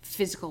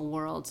physical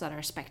worlds that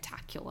are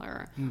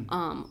spectacular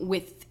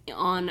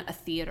on a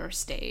theater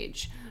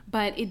stage.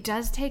 But it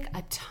does take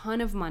a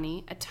ton of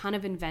money, a ton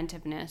of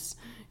inventiveness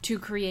to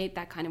create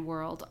that kind of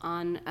world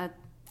on a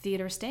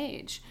theater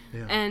stage.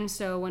 Yeah. And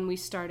so when we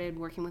started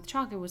working with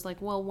Chalk, it was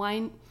like, well,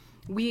 why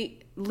we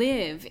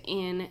live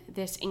in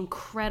this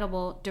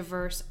incredible,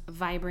 diverse,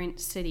 vibrant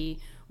city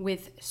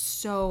with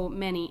so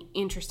many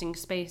interesting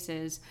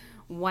spaces.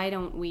 Why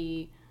don't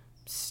we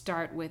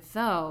start with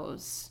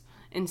those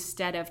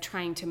instead of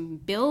trying to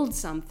build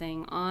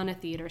something on a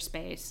theater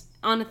space,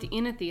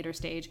 in a theater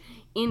stage,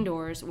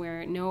 indoors,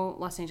 where no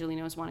Los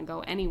Angelinos want to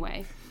go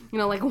anyway?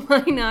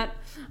 Why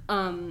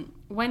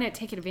not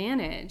take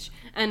advantage?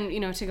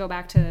 And, to go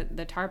back to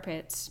the Tar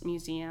Pits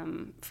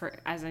Museum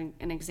as an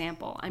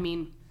example, I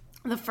mean,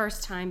 the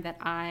first time that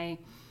I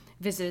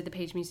visited the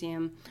Page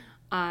Museum,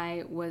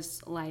 I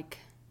was like,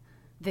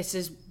 this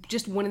is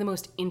just one of the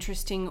most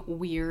interesting,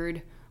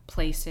 weird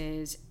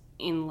places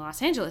in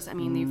Los Angeles. I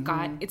mean, they've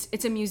got,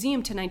 it's a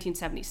museum to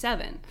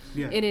 1977.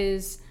 Yeah. It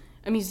is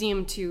a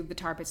museum to the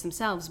Tar Pits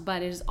themselves,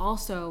 but it is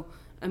also,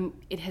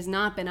 it has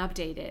not been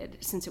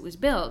updated since it was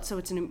built. So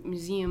it's a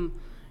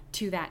museum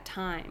to that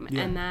time.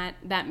 Yeah. And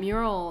that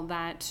mural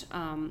that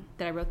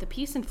I wrote the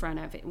piece in front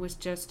of, it was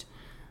just,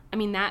 I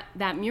mean,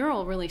 that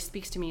mural really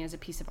speaks to me as a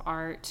piece of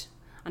art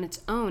on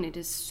its own. It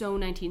is so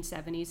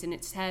 1970s, and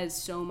it says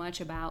so much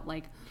about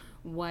like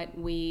what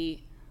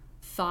we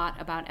thought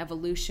about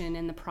evolution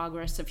and the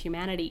progress of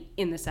humanity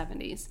in the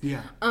 70s.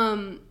 Yeah.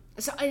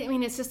 So I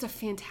mean, it's just a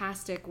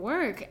fantastic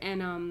work,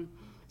 and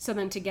so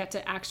then to get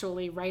to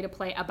actually write a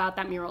play about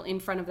that mural in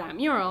front of that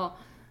mural,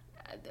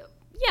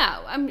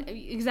 yeah, I'm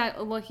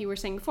exactly like you were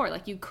saying before.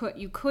 Like you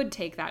could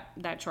take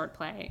that short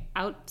play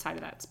outside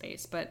of that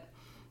space, but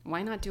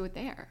why not do it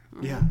there?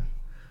 Yeah,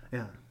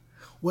 yeah.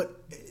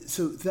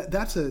 So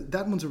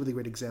that one's a really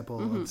great example.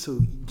 Mm-hmm.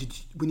 So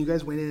when you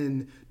guys went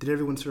in, did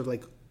everyone sort of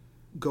like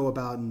go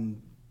about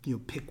and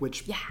pick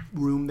which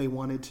room they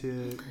wanted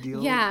to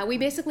deal? Yeah, we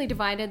basically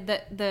divided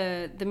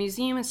the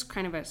museum is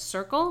kind of a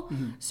circle,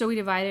 so we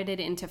divided it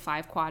into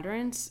 5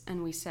 quadrants,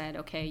 and we said,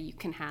 okay, you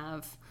can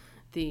have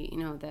the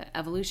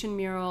evolution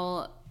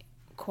mural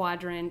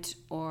quadrant,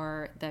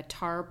 or the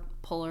tar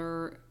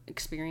puller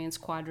experience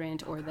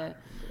quadrant, or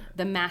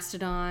the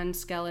mastodon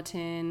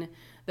skeleton.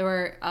 There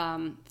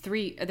were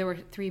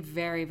three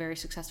very, very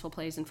successful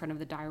plays in front of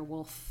the dire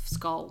wolf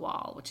skull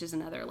wall, which is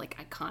another like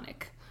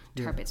iconic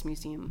Tar Pits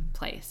Museum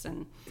place.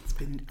 And it's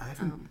been, I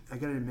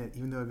gotta admit,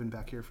 even though I've been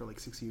back here for like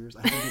 6 years,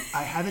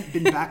 I haven't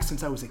been back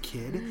since I was a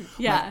kid.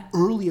 Yeah. My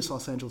earliest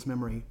Los Angeles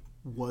memory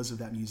was of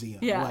that museum.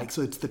 Yeah. Like,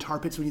 so it's the Tar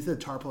Pits. When you said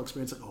the tar pole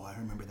experience, like, oh, I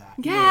remember that.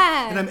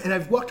 Yeah. And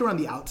I've walked around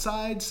the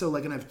outside, so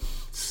like, and I've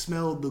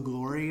smelled the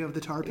glory of the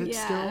Tar Pits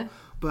still.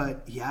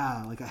 But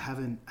yeah, like I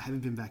haven't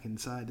been back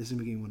inside. This is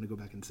making me want to go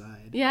back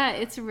inside. Yeah,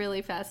 it's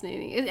really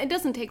fascinating. It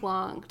doesn't take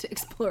long to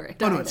explore it.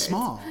 Oh no, it's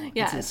small.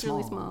 It's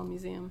really small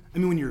museum. I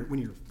mean, when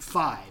you're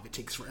 5, it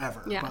takes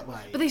forever. Yeah,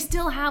 but they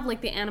still have like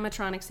the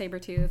animatronic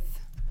saber-tooth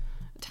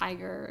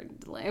tiger.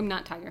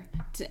 Not tiger.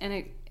 It's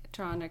an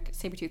animatronic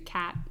saber-tooth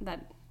cat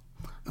that.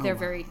 They're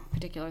very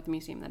particular at the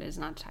museum that it is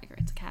not a tiger,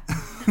 it's a cat.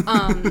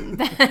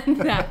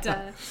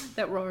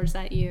 That roars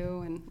at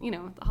you, and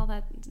all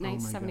that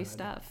nice 70s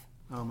stuff.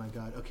 Oh my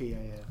god. Okay, yeah.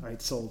 All right,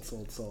 sold.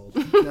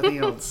 Nothing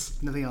else.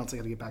 I got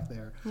to get back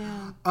there.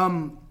 Yeah.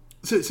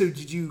 So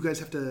did you guys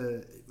have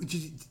to?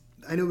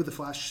 I know with the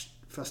Flash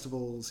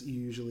festivals,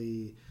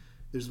 usually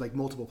there's like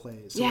multiple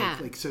plays. So yeah.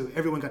 So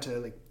everyone got to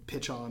like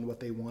pitch on what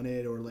they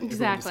wanted, or like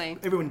exactly.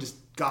 Everyone just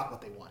got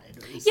what they wanted.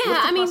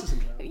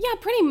 Yeah,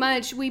 pretty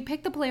much. We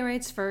pick the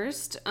playwrights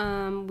first.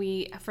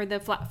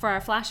 For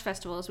our Flash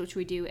festivals, which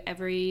we do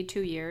every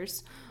 2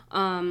 years,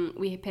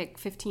 we pick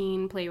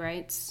 15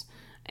 playwrights.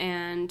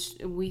 And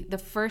the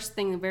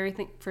very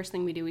first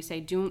thing we do, we say,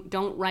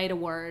 don't write a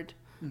word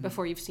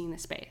before you've seen the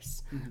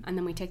space. And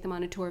then we take them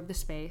on a tour of the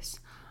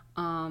space.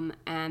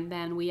 And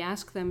then we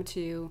ask them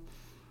to,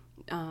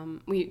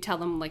 we tell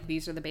them like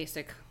these are the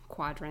basic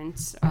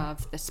quadrants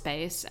of the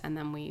space. And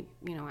then we,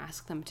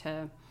 ask them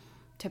to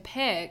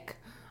pick.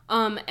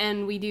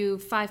 And we do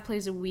 5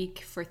 plays a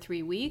week for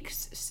 3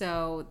 weeks.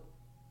 So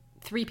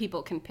 3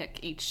 people can pick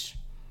each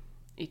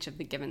of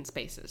the given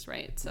spaces,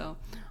 right? So,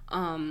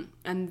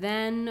 and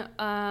then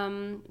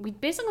we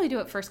basically do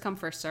it first come,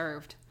 first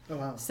served. Oh,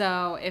 wow.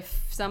 So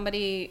if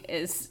somebody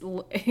is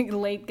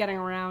late getting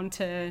around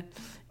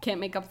can't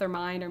make up their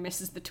mind or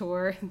misses the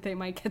tour, they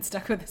might get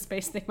stuck with a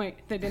space they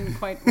didn't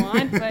quite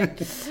want.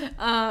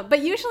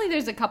 But usually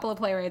there's a couple of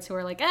playwrights who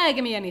are like,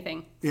 give me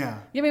anything. Yeah.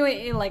 Give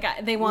me like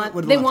they want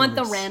the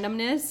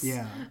randomness.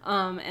 Yeah.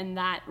 And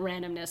that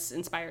randomness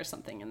inspires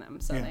something in them.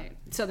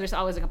 So there's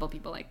always a couple of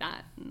people like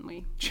that. And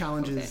we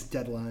challenges,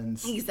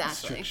 deadlines,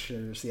 exactly.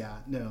 Strictures. Yeah.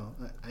 No,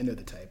 I know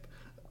the type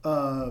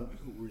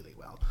really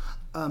well.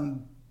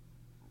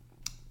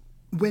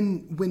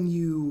 When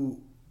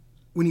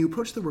you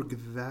approach the work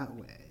that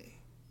way,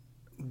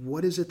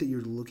 what is it that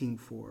you're looking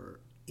for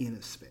in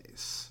a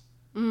space?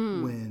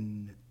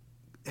 When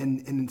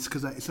and it's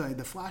because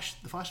the Flash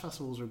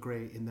festivals are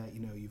great in that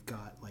you've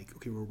got like,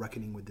 okay, we're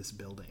reckoning with this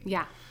building.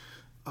 Yeah.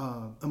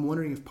 I'm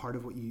wondering if part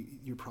of what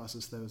your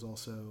process though is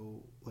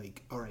also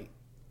like, all right,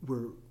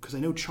 because I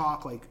know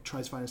Chalk like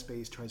tries to find a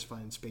space, tries to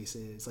find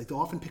spaces. Like they'll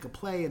often pick a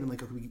play and then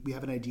like, okay, we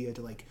have an idea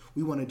to like,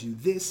 we want to do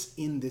this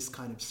in this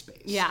kind of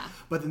space. Yeah.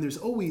 But then there's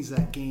always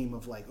that game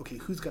of like, okay,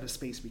 who's got a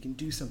space we can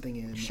do something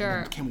in? Sure.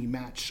 And then can we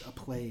match a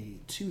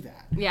play to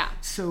that? Yeah.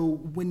 So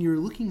when you're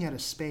looking at a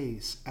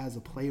space as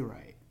a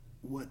playwright,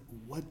 what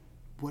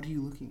are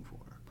you looking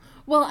for?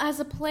 Well, as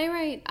a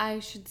playwright,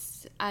 I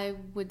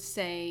would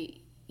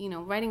say,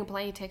 writing a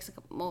play takes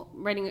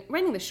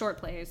writing the short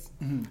plays.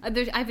 I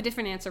have a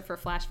different answer for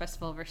Flash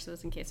Festival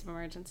versus In Case of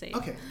Emergency.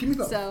 Okay, give me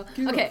both.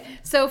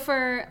 So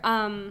for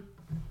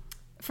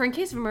In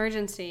Case of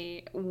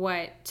Emergency,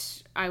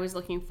 what I was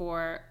looking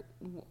for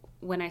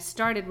when I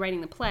started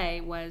writing the play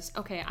was,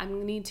 okay, I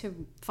need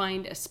to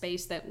find a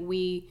space that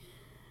we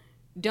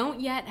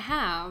don't yet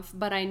have,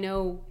 but I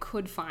know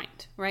could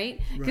find, right?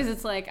 Because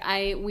it's like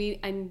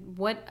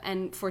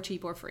and for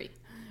cheap or free.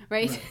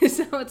 right?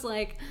 So it's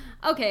like,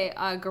 okay,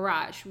 a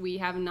garage. We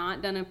have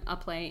not done a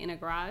play in a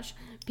garage.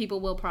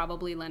 People will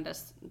probably lend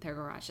us their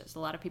garages. A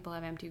lot of people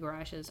have empty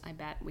garages. I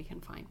bet we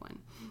can find one.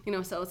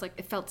 So it's like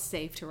it felt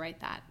safe to write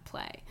that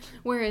play.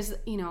 Whereas,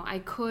 I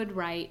could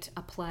write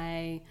a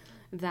play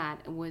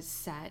that was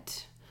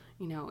set,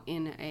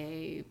 in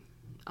a,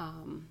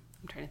 I'm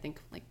trying to think,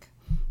 like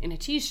in a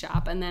cheese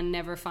shop, and then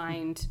never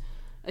find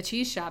a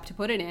cheese shop to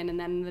put it in, and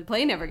then the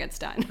play never gets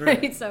done,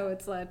 right? So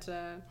it's that,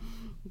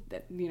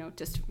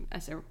 just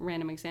as a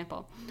random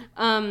example.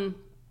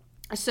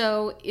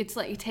 So it's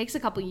like it takes a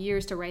couple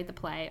years to write the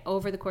play.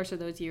 Over the course of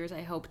those years,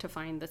 I hope to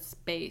find the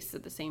space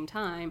at the same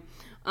time.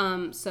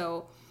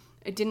 So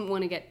I didn't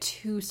want to get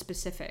too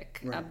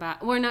specific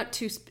about, or not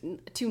too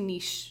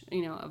niche,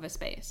 of a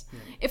space. Yeah.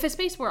 If a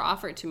space were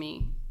offered to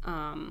me,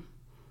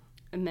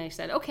 and they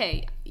said,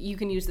 okay, you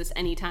can use this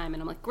anytime,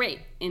 and I'm like, great.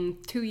 In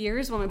 2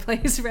 years, when my play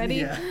is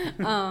ready,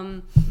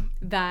 can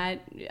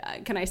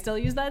I still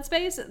use that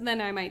space? Then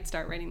I might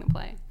start writing the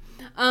play.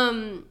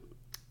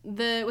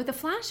 With the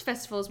Flash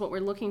festivals, what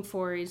we're looking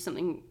for is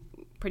something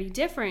pretty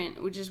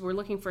different, which is we're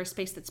looking for a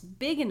space that's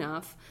big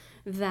enough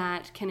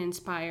that can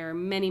inspire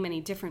many,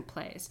 many different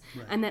plays,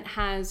 and that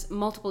has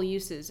multiple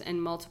uses and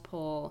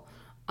multiple,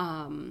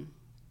 and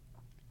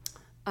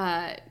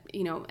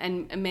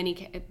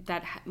many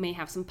that may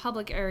have some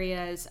public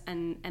areas,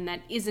 and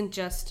that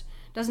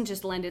doesn't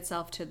just lend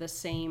itself to the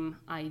same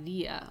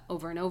idea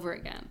over and over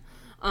again.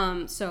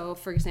 So,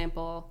 for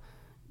example,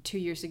 2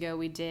 years ago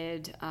we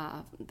did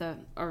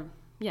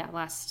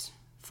last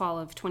fall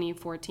of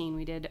 2014,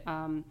 we did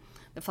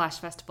the Flash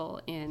Festival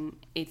in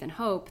 8th and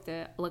Hope,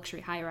 the luxury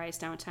high-rise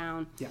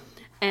downtown. Yeah.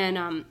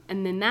 And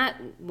then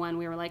that one,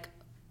 we were like,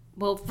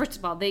 well, first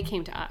of all, they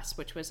came to us,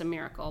 which was a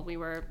miracle. We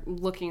were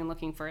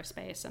looking for a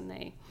space, and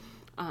they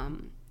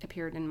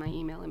appeared in my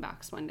email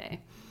inbox one day.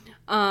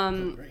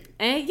 And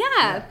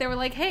they were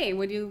like, hey,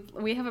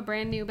 we have a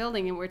brand new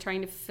building, and we're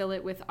trying to fill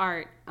it with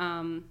art.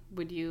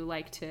 Would you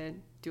like to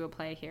do a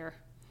play here?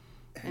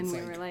 And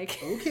we were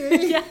like,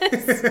 okay.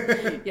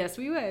 yes,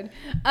 we would.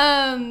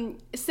 How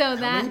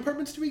many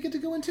apartments do we get to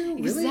go into?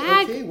 Really?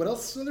 Exactly. Okay, what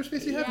else other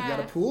space do you have? You got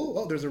a pool?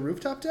 Oh, there's a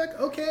rooftop deck?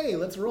 Okay,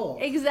 let's roll.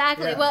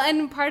 Exactly. Yeah. Well,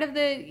 and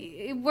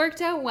it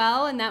worked out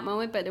well in that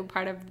moment, but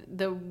part of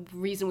the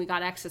reason we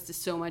got access to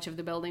so much of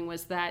the building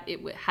was that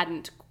it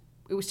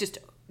was just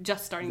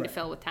starting to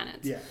fill with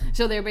tenants. Yeah.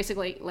 So they're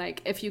basically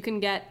like, if you can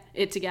get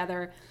it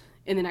together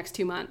in the next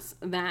 2 months,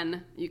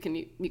 then you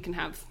can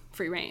have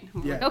free reign.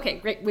 I'm like, okay,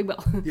 great, we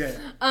will.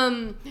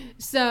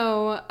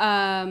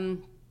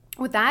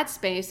 With that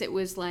space, it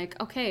was like,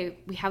 okay,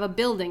 we have a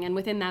building, and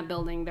within that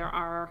building there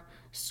are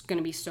going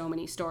to be so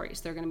many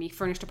stories. There are going to be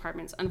furnished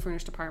apartments,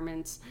 unfurnished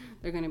apartments.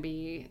 They're going to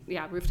be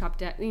rooftop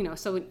deck.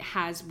 So it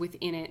has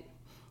within it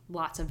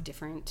lots of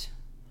different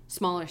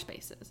smaller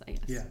spaces, I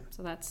guess. Yeah.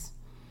 So that's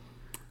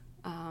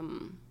I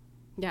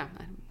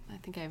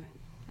think I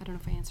don't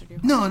know if I answered your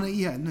question. No,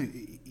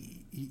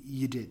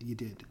 you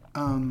did.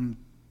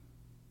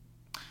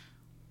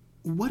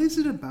 What is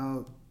it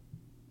about?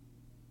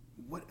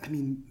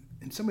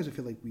 In some ways, I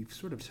feel like we've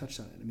sort of touched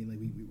on it.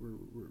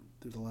 We're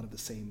there's a lot of the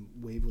same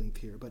wavelength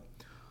here. But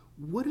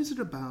what is it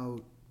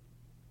about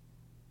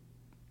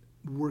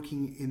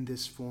working in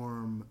this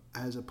form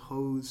as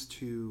opposed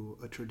to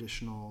a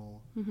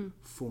traditional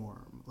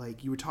form?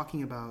 Like you were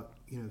talking about,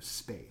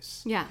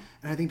 space. Yeah.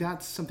 And I think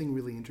that's something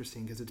really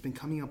interesting because it's been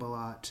coming up a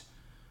lot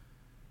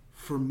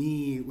for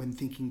me when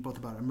thinking both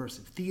about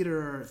immersive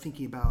theater,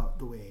 thinking about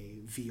the way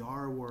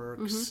VR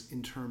works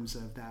in terms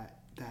of that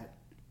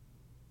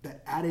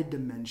added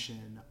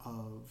dimension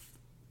of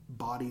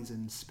bodies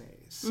in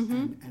space.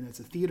 And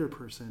as a theater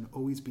person,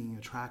 always being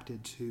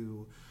attracted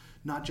to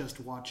not just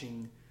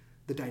watching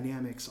the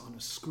dynamics on a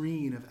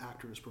screen of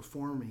actors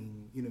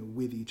performing,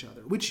 with each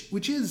other,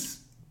 which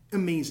is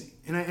amazing.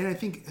 And I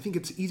think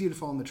it's easy to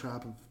fall in the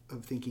trap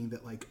of thinking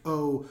that like,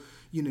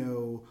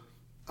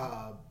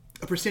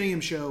 a proscenium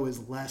show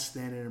is less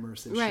than an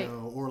immersive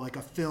show, or like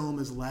a film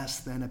is less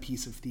than a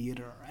piece of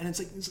theater. And it's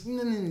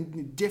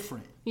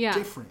different. Yeah.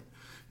 Different.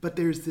 But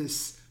there's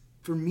this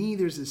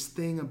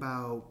thing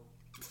about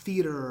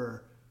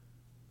theater.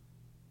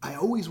 I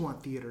always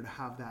want theater to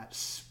have that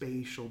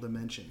spatial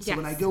dimension. So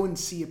when I go and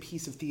see a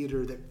piece of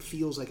theater that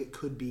feels like it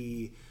could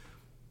be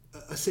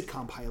a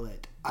sitcom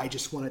pilot, I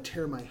just want to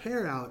tear my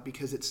hair out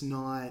because it's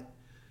not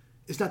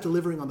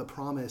delivering on the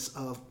promise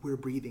of we're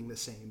breathing the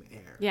same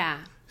air. Yeah.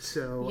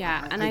 So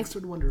I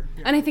sort of wonder.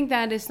 Yeah. And I think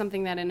that is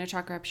something that in a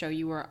chalk rep show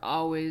you are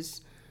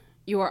always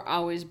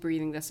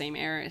breathing the same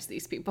air as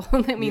these people.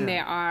 They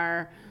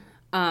are,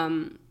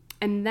 and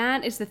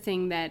that is the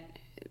thing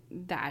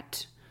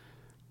that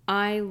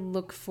I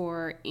look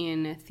for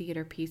in a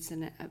theater piece,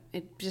 and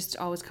it just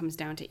always comes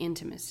down to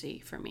intimacy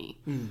for me.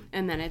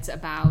 And then it's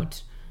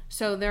about,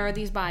 so there are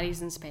these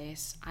bodies in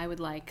space. I would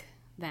like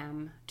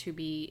them to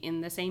be in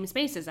the same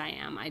space as I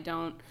am. I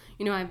don't,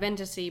 I've been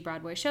to see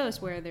Broadway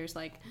shows where there's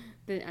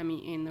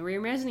in the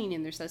rear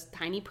mezzanine, there's this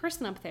tiny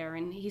person up there,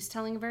 and he's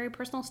telling a very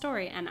personal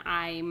story, and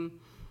I'm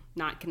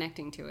not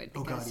connecting to it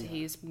because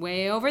he's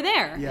way over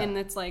there. Yeah. And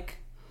it's like,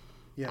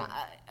 Yeah.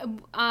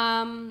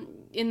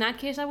 In that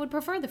case, I would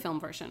prefer the film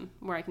version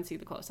where I can see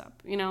the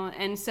close-up, you know?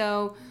 And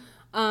so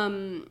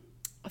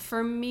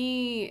for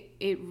me,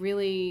 it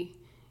really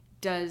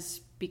does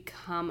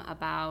become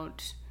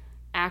about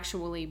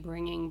actually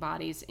bringing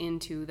bodies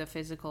into the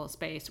physical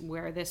space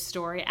where this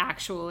story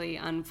actually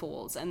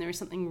unfolds. And there's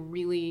something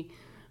really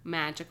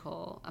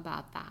magical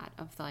about that,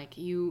 of like,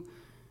 you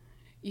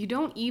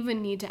don't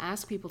even need to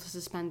ask people to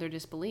suspend their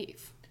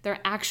disbelief. They're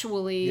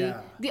actually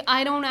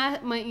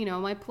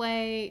my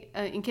play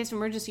In Case of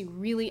Emergency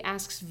really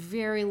asks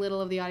very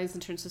little of the audience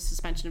in terms of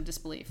suspension of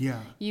disbelief.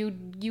 Yeah.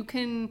 You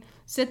can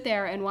sit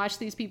there and watch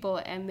these people,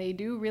 and they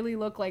do really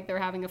look like they're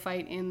having a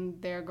fight in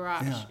their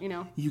garage. Yeah. You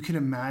know, you can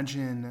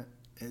imagine.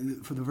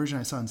 For the version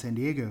I saw in San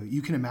Diego,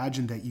 you can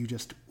imagine that you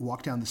just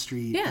walk down the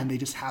street and they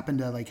just happen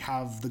to like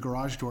have the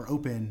garage door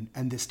open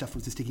and this stuff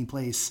was just taking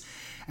place,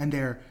 and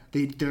they're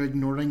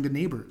ignoring the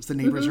neighbors. The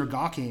neighbors are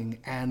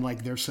gawking, and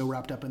like they're so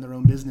wrapped up in their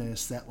own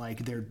business that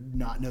like they're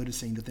not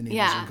noticing that the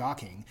neighbors are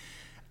gawking.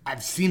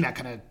 I've seen that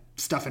kind of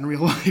stuff in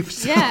real life,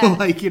 so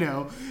like, you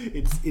know,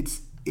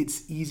 it's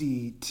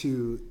easy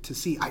to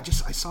see. I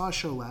saw a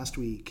show last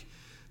week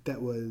that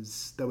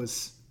was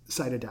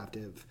site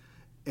adaptive.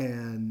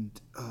 And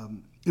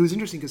it was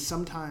interesting because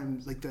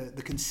sometimes, like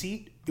the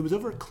conceit, it was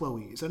over at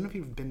Chloe's. I don't know if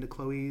you've been to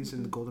Chloe's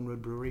in the Golden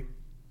Road Brewery.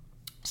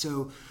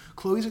 So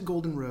Chloe's at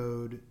Golden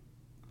Road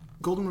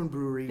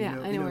Brewery. Yeah,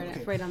 I know where it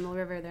is. Right on the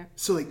river there.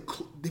 So like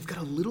they've got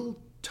a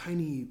little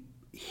tiny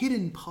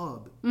hidden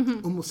pub,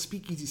 almost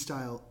speakeasy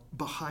style,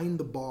 behind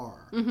the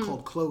bar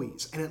called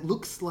Chloe's, and it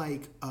looks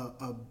like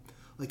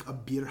a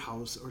beer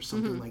house or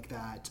something like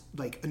that.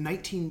 Like a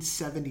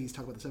 1970s,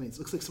 talk about the 70s. It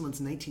looks like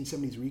someone's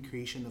 1970s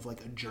recreation of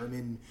like a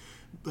German,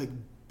 like,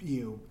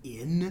 you know,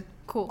 inn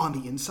on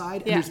the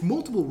inside. And there's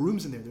multiple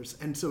rooms in there.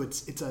 And so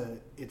it's a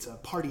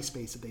party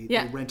space that they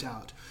rent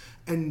out.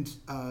 And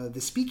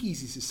the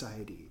Speakeasy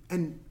Society,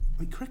 and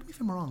correct me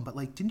if I'm wrong, but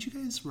like, didn't you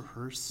guys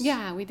rehearse?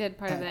 Yeah, we did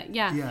part of that.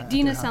 Yeah.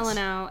 Dina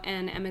Selenow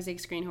and Emma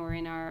Zigscreen, who are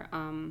in our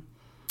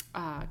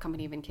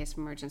company of In Case of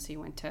Emergency,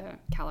 went to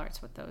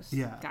CalArts with those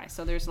guys,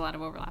 so there's a lot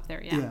of overlap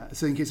there.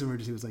 So In Case of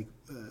Emergency was like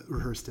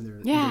rehearsed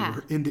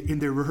in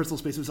their rehearsal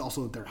space. It was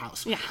also their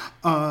house,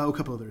 a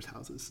couple of their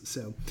houses.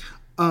 So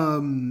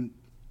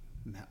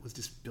Matt was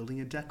just building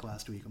a deck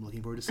last week. I'm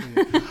looking forward to seeing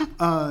it.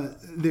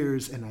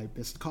 And I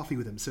missed coffee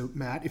with him. So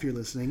Matt, if you're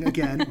listening,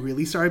 again,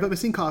 really sorry about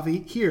missing coffee.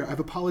 Here, I've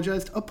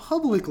apologized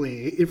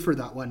publicly for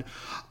that one.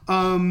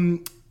 So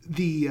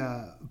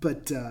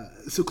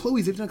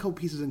Chloe's, they've done a couple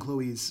pieces in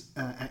Chloe's,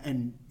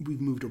 and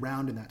we've moved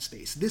around in that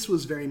space. This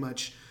was very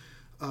much,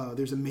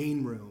 there's a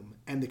main room,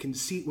 and the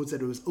conceit was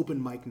that it was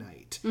open mic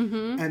night.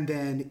 And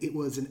then it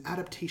was an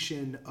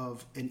adaptation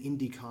of an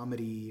indie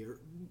comedy, or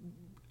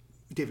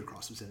David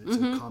Cross was in it, it's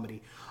a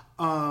comedy,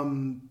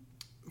 from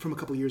a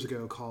couple years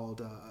ago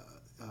called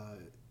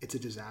It's a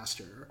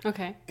Disaster.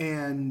 Okay.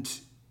 And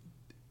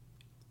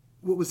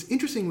what was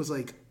interesting was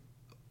like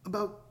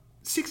about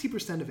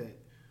 60% of it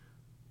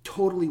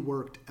totally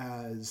worked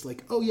as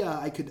like, oh yeah,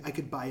 I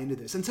could buy into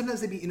this. And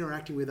sometimes they'd be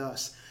interacting with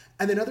us.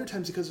 And then other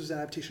times, because it was an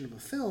adaptation of a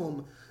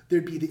film,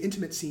 there'd be the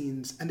intimate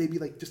scenes and they'd be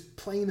like just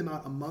playing them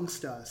out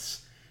amongst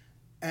us.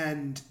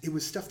 And it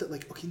was stuff that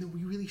like, okay, no,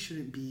 we really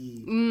shouldn't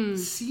be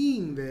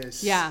seeing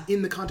this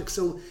in the context.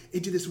 So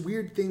it did this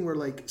weird thing where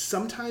like,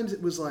 sometimes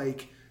it was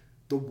like,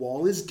 the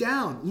wall is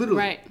down,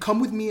 literally. Come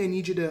with me, I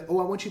need you to, I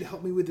want you to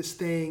help me with this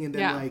thing. And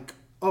then like,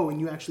 oh,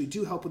 and you actually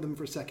do help with them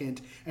for a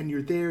second, and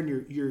you're there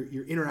and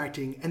you're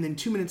interacting, and then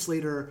 2 minutes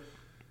later,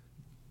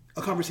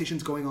 a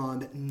conversation's going on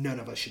that none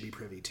of us should be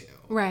privy to.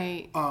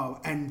 Right.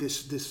 And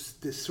this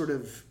sort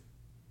of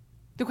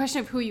the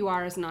question of who you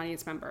are as an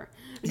audience member,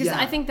 because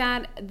I think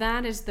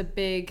that is the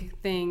big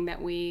thing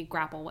that we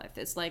grapple with.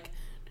 It's like,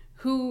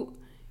 who,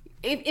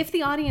 if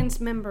the audience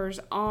members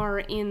are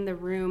in the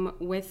room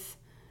with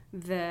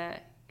the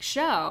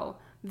show,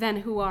 then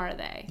who are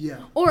they? Yeah.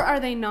 Or are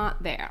they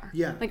not there?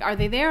 Yeah. Like, are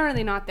they there or are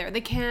they not there?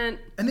 They can't.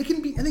 And they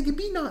can be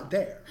not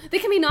there. They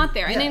can be not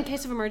there. Yeah. And in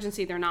case of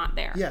emergency, they're not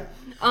there. Yeah.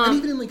 And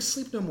even in like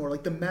Sleep No More,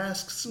 like the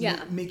masks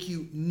make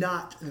you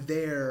not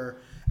there.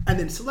 And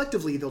then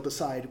selectively they'll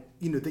decide,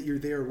 that you're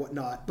there or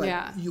whatnot.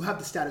 But you have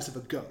the status of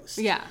a ghost.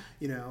 Yeah.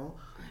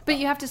 But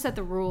you have to set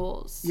the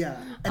rules. Yeah.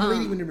 And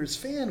Lady Windermere's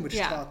Fan, which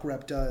Talk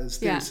Rep does,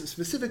 there's a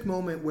specific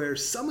moment where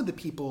some of the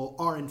people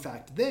are in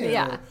fact there.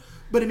 Yeah.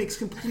 But it makes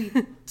complete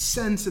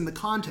sense in the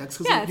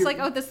context. Yeah, it's like,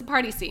 this is the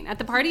party scene. At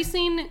the party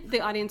scene, the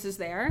audience is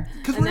there.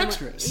 Because we're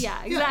extras.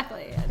 Yeah,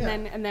 exactly. Yeah.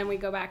 And then we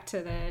go back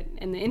to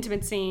in the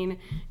intimate scene,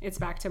 it's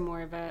back to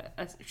more of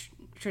a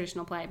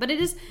traditional play. But it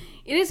is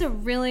a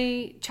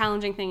really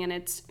challenging thing, and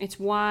it's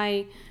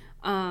why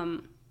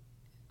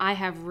I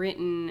have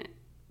written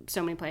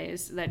so many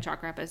plays that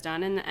Chalk Rep has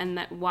done, and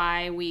that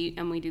why we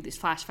do these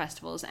flash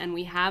festivals, and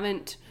we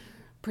haven't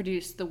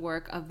produced the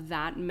work of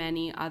that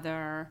many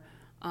other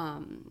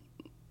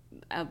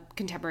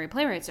contemporary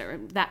playwrights, or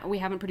that we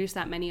haven't produced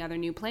that many other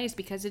new plays,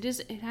 because it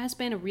has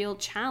been a real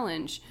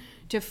challenge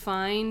to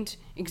find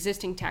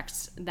existing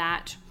texts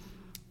that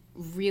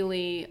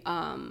really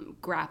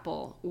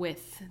grapple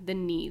with the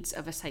needs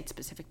of a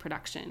site-specific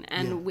production.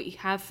 And we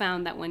have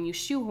found that when you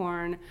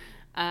shoehorn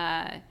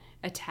a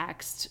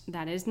text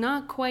that is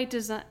not quite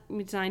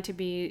designed to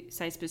be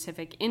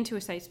site-specific into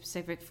a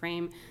site-specific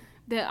frame,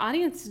 the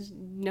audience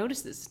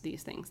notices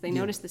these things. They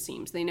notice the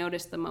seams. They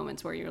notice the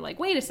moments where you're like,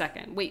 wait a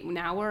second,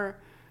 now we're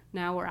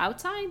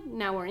outside,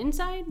 now we're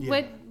inside,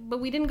 but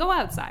we didn't go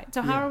outside.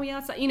 So how are we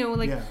outside?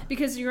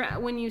 Because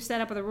when you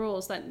set up the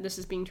rules that this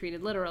is being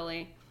treated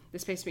literally, the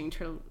space is being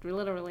treated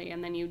literally,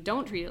 and then you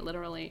don't treat it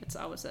literally, it's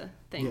always a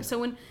thing. Yeah. So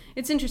when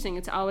it's interesting,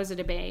 it's always a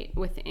debate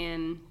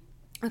within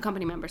the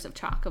company members of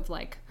Chalk of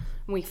like,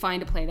 we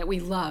find a play that we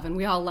love and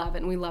we all love it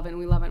and we love it and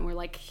we love it, and we're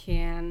like,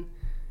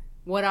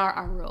 what are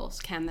our rules?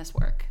 Can this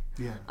work?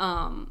 Yeah.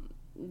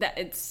 That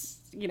it's,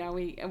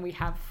 we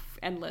have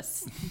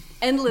endless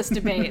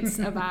debates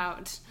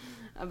about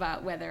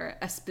whether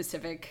a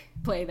specific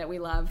play that we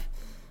love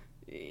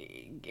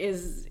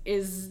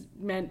is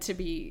meant to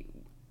be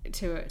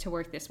to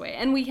work this way.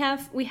 And we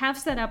have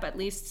set up at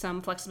least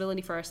some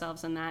flexibility for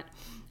ourselves in that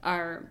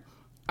our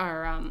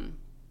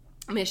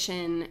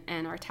mission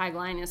and our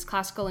tagline is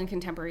classical and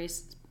contemporary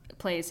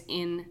plays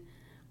in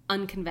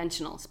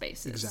unconventional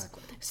spaces.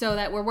 Exactly. So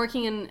that we're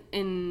working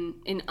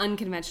in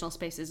unconventional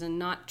spaces and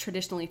not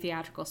traditionally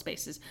theatrical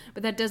spaces.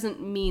 But that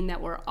doesn't mean that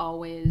we're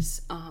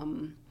always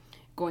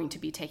going to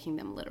be taking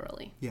them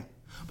literally. Yeah.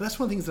 But that's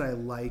one of the things that I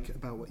like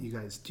about what you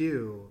guys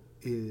do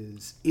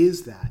is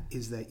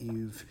that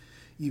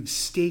you've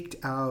staked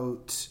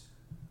out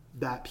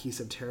that piece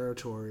of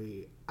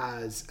territory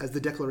as the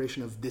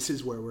declaration of this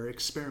is where we're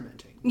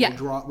experimenting. Yeah.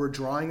 We're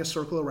drawing a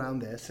circle around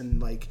this,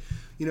 and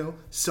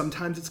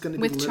sometimes it's going to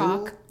be with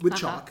literal. chalk. With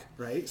chalk,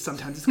 right?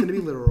 Sometimes it's going to be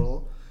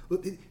literal.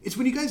 It's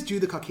when you guys do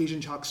the Caucasian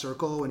chalk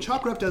circle, when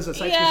Chalk Rep does a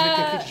site-specific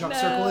Caucasian chalk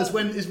circle,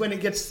 is when it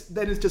gets,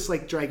 then it's just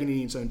like dragging it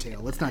in its own tail.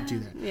 Let's not do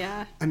that.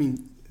 Yeah. I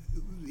mean...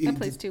 That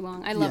play's too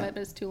long. I love it,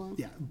 but it's too long.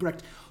 Yeah.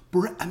 Brecht,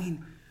 I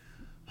mean...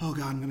 Oh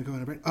God, I'm going to go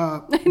on a break.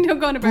 No,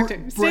 go on a break.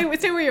 Stay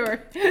where you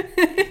were.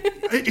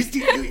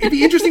 It'd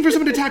be interesting for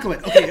someone to tackle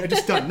it. Okay, I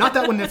just done. Not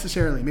that one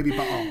necessarily. Maybe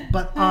Baal.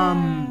 But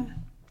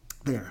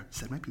there,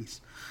 said my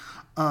piece.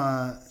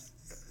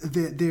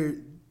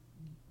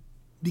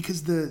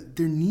 Because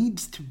there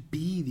needs to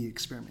be the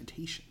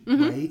experimentation,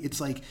 right?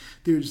 It's like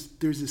there's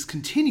this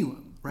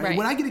continuum, right?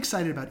 What I get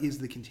excited about is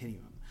the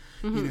continuum,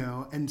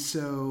 And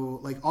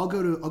so like I'll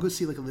go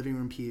see like a living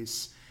room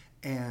piece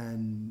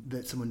and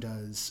that someone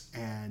does,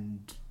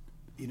 and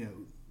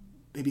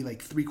maybe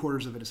like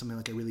 3/4 of it is something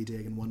like I really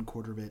dig and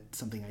 1/4 of it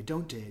something I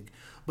don't dig.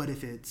 But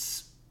if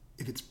it's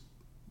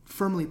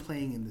firmly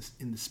playing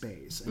in the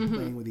space and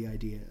playing with the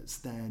ideas,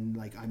 then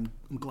like I'm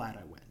glad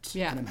I went,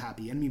 and I'm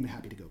happy, and I'm even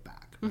happy to go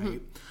back,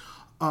 right?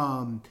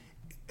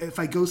 If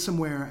I go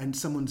somewhere and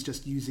someone's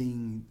just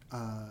using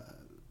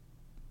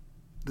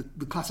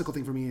the classical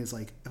thing for me is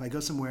like if I go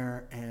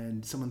somewhere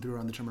and someone threw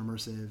around the term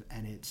immersive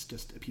and it's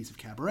just a piece of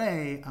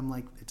cabaret, I'm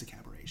like, it's a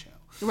cabaret show.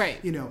 Right.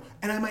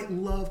 And I might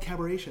love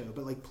cabaret show,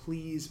 but like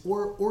please,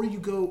 or you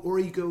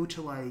go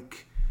to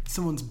like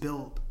someone's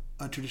built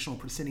a traditional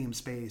proscenium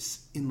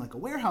space in like a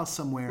warehouse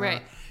somewhere,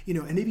 right?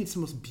 And maybe it's the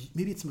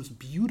most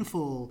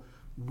beautiful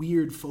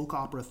weird folk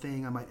opera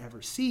thing I might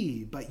ever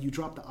see, but you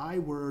drop the I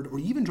word or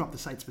you even drop the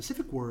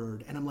site-specific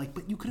word, and I'm like,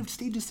 but you could have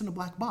stayed just in a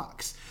black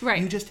box.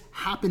 Right. You just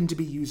happened to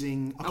be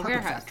using a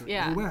carpet factory,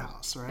 a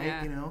warehouse, right?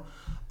 Yeah.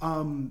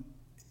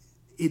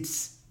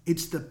 It's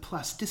the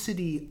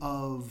plasticity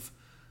of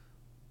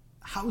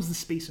how is the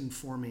space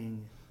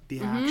informing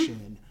the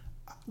action?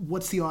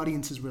 What's the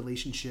audience's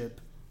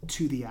relationship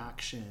to the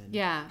action?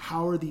 Yeah.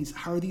 How are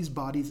these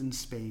bodies in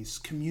space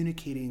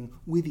communicating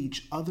with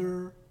each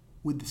other,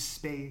 with the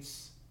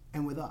space,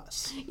 and with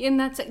us? And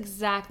that's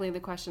exactly the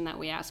question that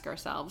we ask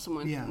ourselves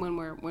when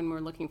we're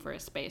looking for a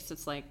space.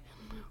 It's like,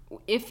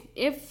 if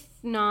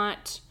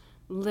not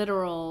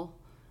literal,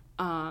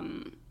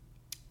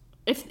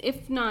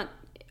 if not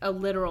a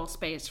literal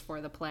space for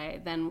the play,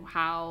 then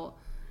how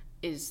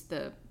is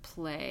the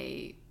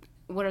play?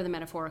 What are the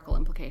metaphorical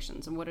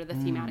implications, and what are the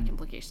thematic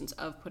implications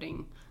of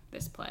putting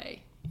this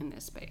play in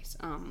this space?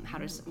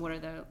 What are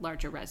the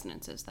larger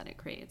resonances that it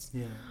creates?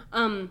 Yeah.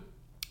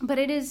 But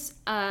it is,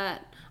 I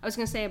was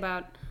going to say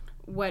about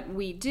what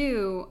we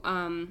do,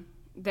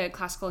 the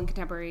classical and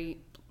contemporary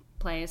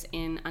plays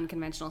in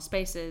unconventional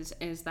spaces,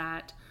 is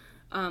that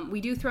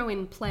we do throw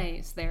in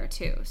plays there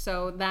too.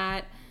 So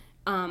that,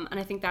 and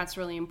I think that's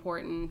really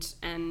important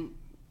and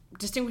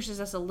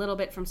distinguishes us a little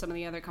bit from some of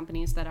the other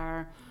companies that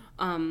are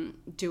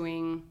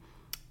doing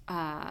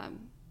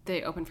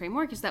the open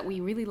framework, is that we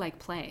really like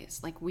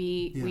plays. Like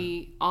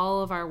we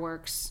all of our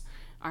works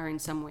are in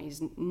some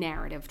ways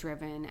narrative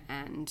driven,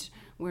 and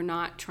we're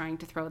not trying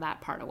to throw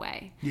that part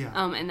away. Yeah.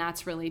 And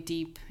that's really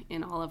deep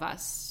in all of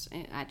us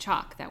at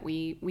Chalk, that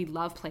we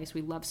love plays,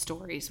 we love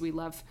stories, we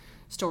love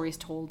stories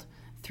told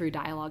through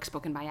dialogue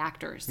spoken by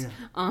actors.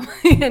 Yeah.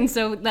 And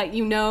so that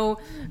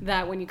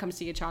that when you come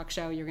see a Chalk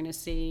show, you're going to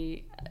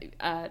see,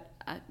 you're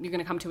going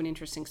to come to an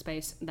interesting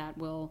space that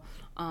will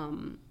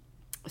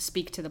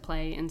speak to the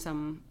play in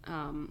some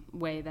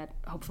way that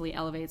hopefully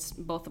elevates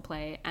both the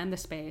play and the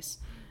space,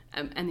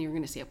 and you're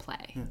going to see a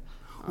play. Yeah.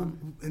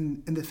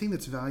 And the thing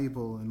that's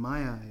valuable in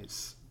my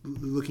eyes,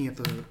 looking at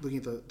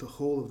the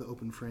whole of the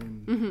open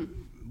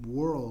frame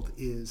world,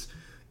 is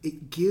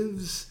it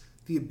gives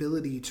the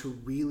ability to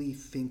really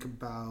think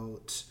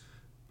about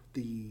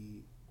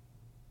the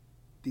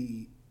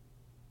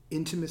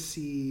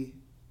intimacy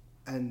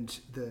and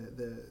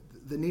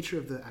the nature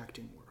of the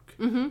acting work.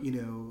 You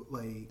know,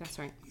 like, that's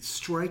right,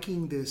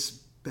 striking this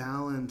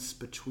balance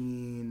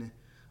between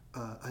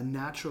a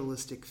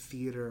naturalistic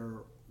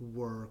theater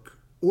work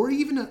or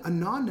even a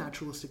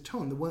non-naturalistic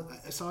tone. The one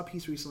I saw a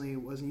piece recently,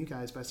 it wasn't you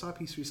guys, but I saw a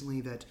piece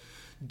recently that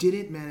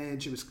didn't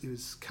manage. It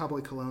was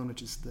Cowboy Cologne,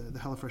 which is the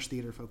HelloFresh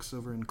theater folks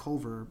over in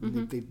Culver.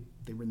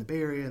 They were in the Bay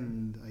Area,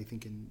 and I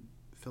think in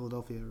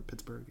Philadelphia or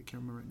Pittsburgh, I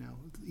can't remember right now,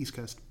 East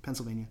Coast,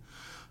 Pennsylvania,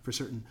 for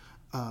certain.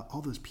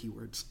 All those P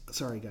words.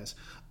 Sorry, guys.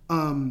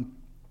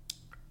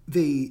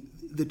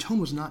 The tone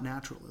was not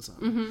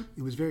naturalism.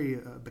 It was very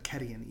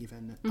Beckettian,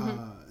 even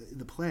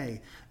the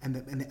play, and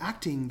the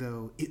acting,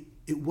 though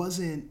it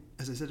wasn't.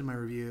 As I said in my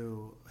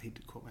review, I hate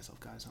to quote myself,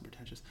 guys, I'm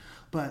pretentious,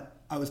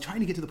 but I was trying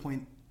to get to the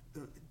point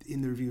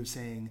in the review of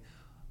saying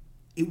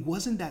it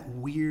wasn't that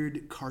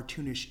weird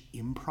cartoonish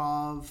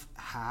improv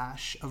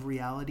hash of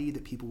reality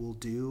that people will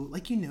do.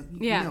 Like, you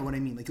know what I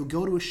mean. Like, you'll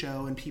go to a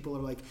show and people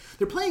are like,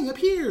 they're playing up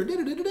here, da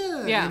da da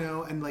da, you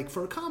know. And like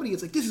for a comedy,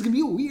 it's like, this is gonna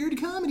be a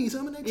weird comedy, so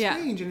I'm gonna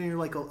exchange, and then you're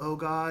like, oh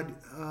god,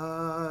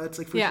 it's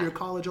like first year of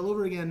college all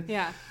over again.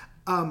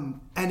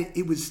 And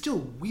it was still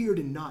weird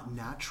and not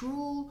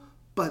natural,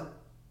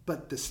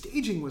 but the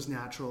staging was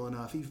natural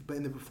enough. But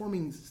in the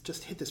performing,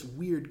 just hit this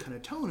weird kind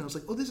of tone. And I was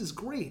like, oh, this is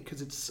great,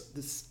 because it's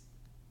this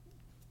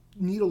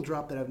needle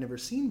drop that I've never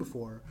seen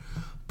before.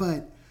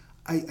 But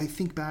I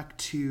think back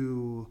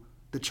to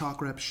the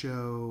Chalk Rep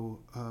show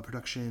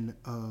production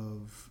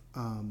of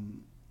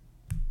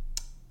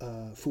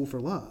Fool for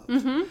Love,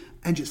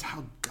 and just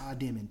how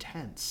goddamn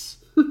intense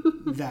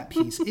that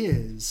piece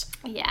is.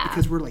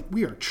 Because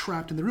we are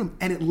trapped in the room,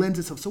 and it lends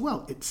itself so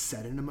well. It's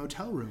set in a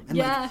motel room, and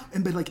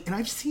and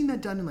I've seen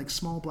that done in like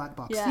small black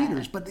box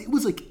theaters, but it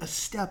was like a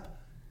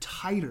step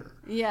tighter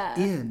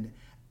in,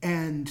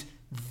 and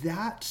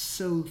that's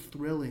so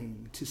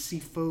thrilling to see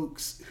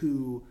folks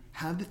who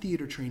have the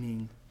theater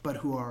training but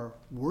who are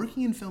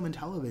working in film and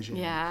television,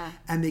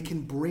 and they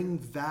can bring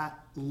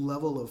that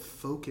level of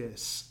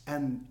focus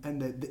and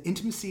the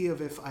intimacy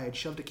of if I had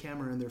shoved a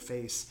camera in their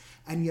face,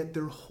 and yet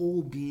their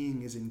whole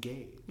being is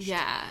engaged.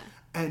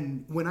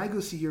 And when I go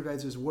see your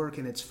guys' work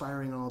and it's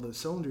firing on all those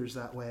cylinders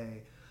that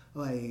way,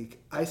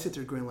 like, I sit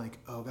there going like,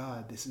 oh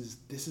god, this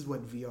is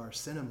what VR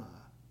cinema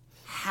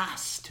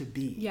has to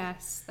be.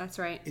 Yes, that's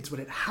right. It's what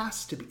it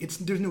has to be.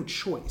 There's no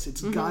choice.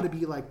 It's got to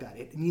be like that.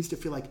 It needs to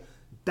feel like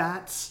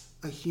that's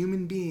a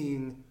human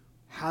being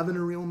having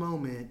a real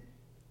moment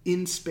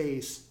in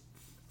space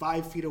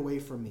 5 feet away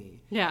from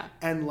me.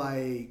 And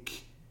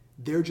like,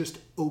 they're just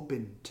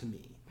open to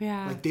me.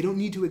 Like, they don't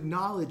need to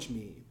acknowledge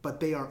me, but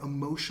they are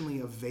emotionally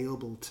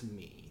available to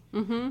me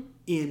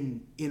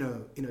in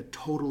a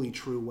totally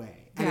true way.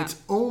 And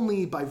it's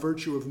only by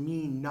virtue of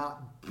me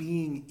not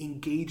being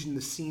engaged in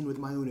the scene with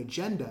my own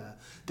agenda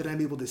that I'm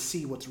able to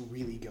see what's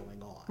really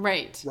going on.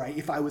 Right?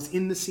 If I was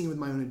in the scene with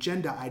my own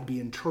agenda, I'd be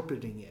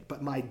interpreting it.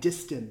 But my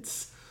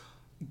distance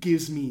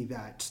gives me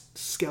that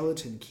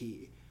skeleton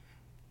key.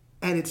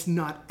 And it's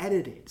not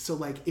edited. So,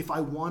 like, if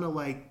I want to,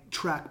 like,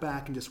 track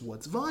back and just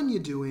what's Vanya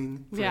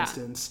doing, for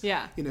instance,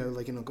 you know,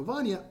 like in Uncle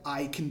Vanya,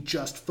 I can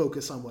just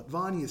focus on what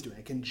Vanya's doing.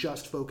 I can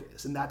just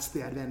focus. And that's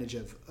the advantage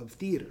of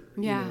theater,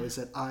 you know, is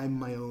that I'm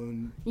my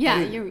own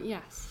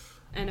editor.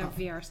 And of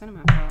VR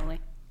cinema, probably.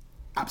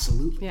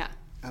 Absolutely.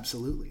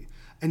 Absolutely.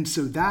 And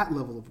so that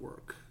level of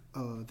work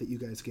that you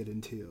guys get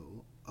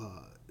into,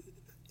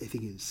 I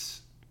think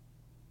is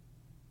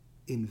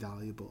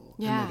invaluable.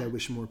 And like, I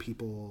wish more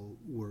people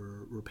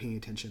were paying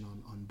attention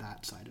on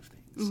that side of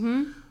things.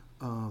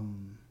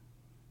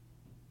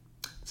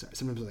 Sorry,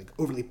 sometimes I'm like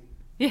overly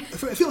I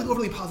feel like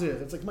overly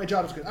positive. It's like my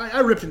job is good. I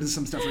ripped into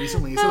some stuff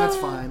recently, so that's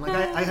fine. Like,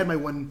 I had my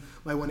one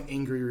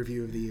angry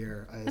review of the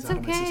year. That's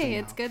okay.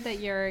 It's good that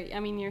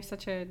you're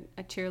such a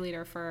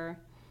cheerleader for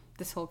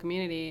this whole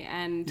community,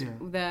 and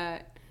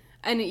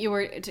you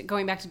were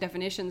going back to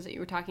definitions that you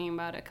were talking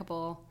about a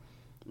couple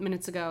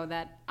minutes ago,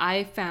 that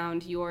I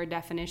found your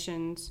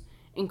definitions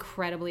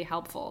incredibly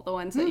helpful. The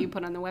ones that you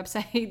put on the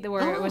website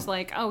where it was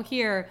like, oh,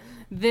 here,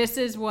 this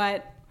is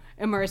what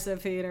immersive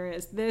theater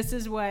is. This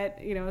is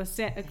what, you know,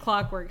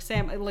 clockwork,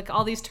 like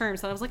all these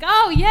terms. And I was like,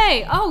 oh,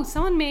 yay. Oh,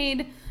 someone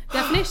made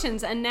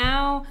definitions. And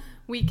now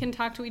we can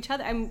talk to each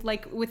other. I'm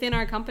like, within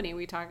our company,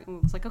 we talk,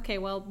 and it's like, okay,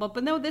 well,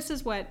 but no, this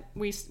is what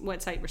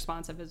site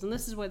responsive is, and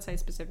this is what site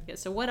specific is.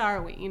 So what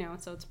are we, you know?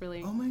 So it's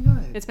really, oh my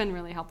God, it's been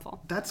really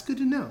helpful. That's good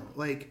to know.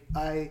 Like,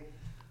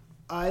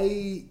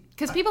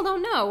 because people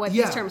don't know what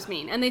these terms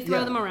mean, and they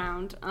throw them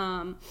around.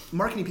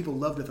 Marketing people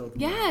love to throw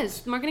them around.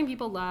 Yes, marketing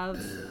people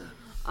love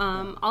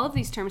all of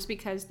these terms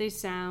because they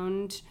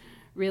sound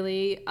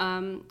really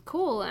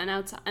cool and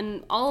outside,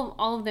 and all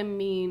of them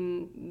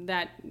mean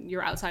that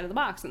you're outside of the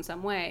box in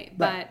some way,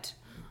 Right.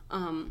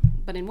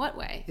 but in what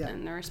way? Yeah.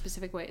 And there are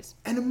specific ways.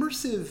 And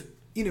immersive,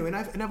 and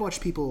I've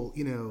watched people,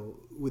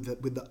 with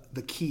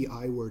the key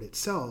I word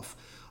itself.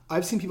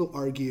 I've seen people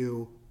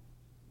argue.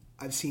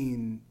 I've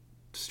seen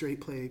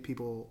straight play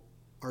people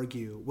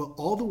argue, well,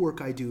 all the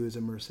work I do is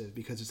immersive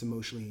because it's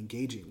emotionally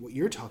engaging. What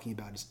you're talking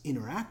about is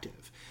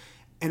interactive.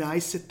 And I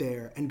sit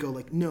there and go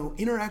like, no,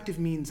 interactive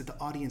means that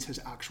the audience has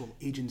actual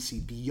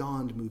agency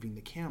beyond moving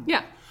the camera.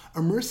 Yeah.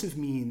 Immersive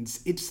means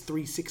it's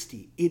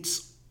 360.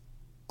 It's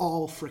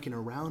all freaking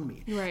around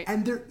me. Right.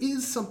 And there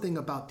is something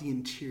about the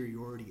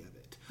interiority of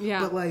it.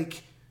 Yeah. But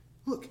like,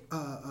 look,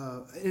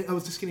 I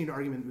was just getting into an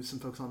argument with some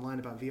folks online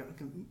about VR.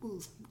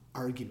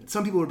 Argument.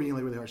 Some people were being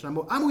like really harsh. And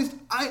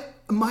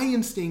my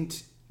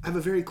instinct, I have a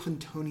very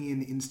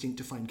Clintonian instinct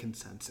to find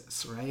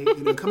consensus, right?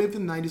 Coming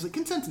from the 90s, like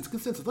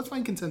consensus. Let's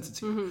find consensus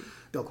here. Mm-hmm.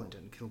 Bill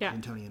Clinton,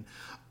 Clintonian.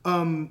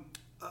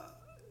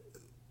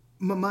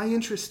 My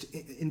interest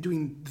in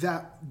doing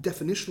that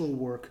definitional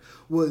work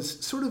was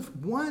sort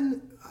of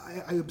one,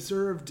 I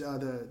observed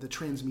the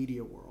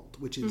transmedia world,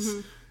 which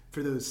is,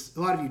 for those,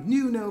 a lot of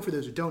you know, for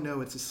those who don't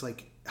know, it's just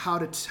like how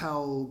to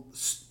tell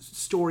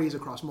stories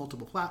across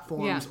multiple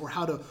platforms,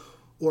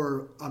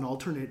 or an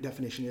alternate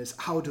definition is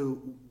how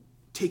to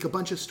take a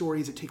bunch of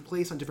stories that take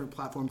place on different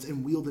platforms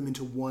and wheel them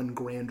into one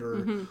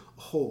grander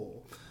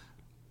whole.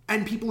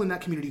 And people in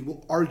that community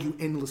will argue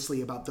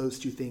endlessly about those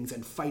two things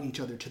and fight each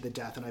other to the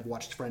death, and I've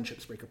watched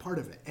friendships break apart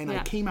of it. And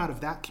I came out of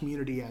that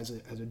community as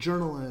a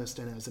journalist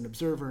and as an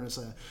observer and as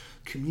a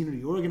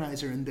community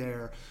organizer in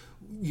there,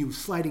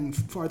 sliding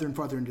farther and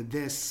farther into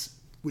this,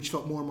 which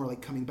felt more and more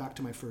like coming back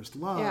to my first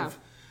love.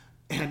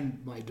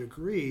 And my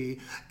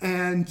degree,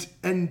 and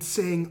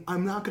saying,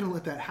 I'm not going to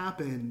let that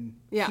happen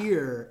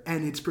here.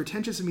 And it's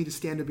pretentious of me to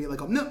stand and be like,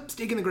 oh, no,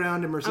 stake in the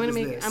ground, immersive is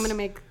this. I'm going to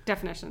make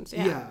definitions.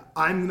 Yeah.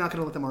 I'm not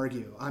going to let them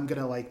argue. I'm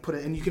going to like put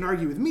it, and you can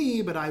argue with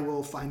me, but I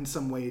will find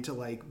some way to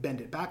like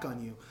bend it back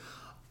on you.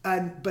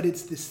 But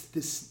it's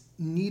this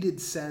needed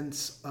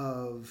sense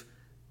of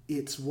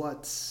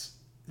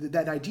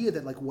that idea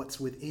that like what's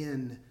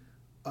within,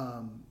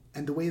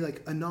 and the way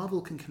like a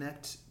novel can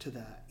connect to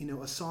that,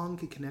 a song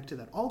can connect to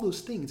that. All those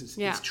things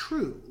is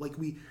true. Like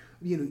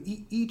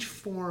each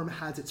form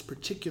has its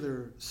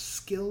particular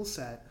skill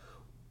set.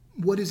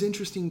 What is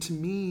interesting to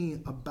me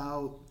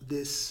about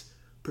this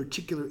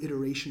particular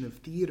iteration of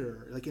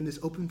theater, like in this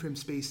open frame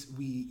space,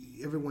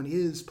 everyone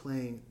is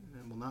playing.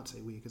 I will not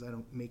say we because I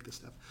don't make this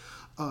stuff.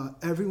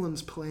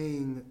 Everyone's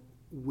playing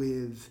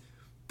with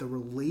the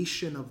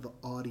relation of the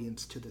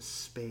audience to the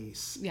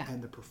space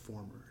and the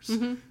performers.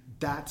 Mm-hmm.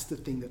 That's the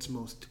thing that's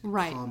most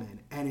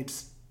common. And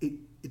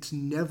it's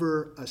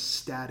never a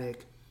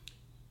static,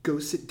 go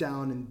sit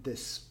down in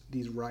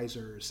these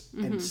risers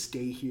and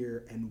stay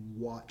here and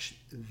watch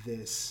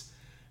this,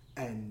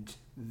 and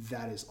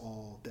that is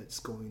all that's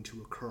going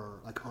to occur,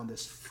 like on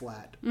this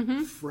flat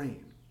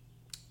frame.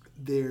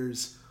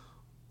 There's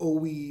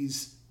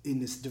always in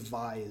this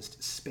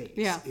devised space.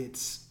 Yeah.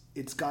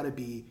 It's got to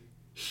be,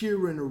 here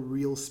we're in a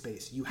real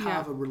space. You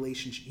have a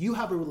relationship. You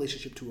have a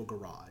relationship to a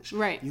garage.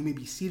 Right. You may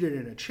be seated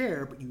in a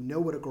chair, but you know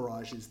what a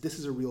garage is. This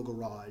is a real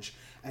garage,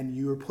 and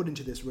you are put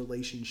into this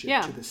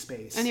relationship to the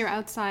space. And you're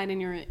outside,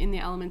 and you're in the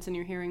elements, and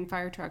you're hearing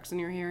fire trucks,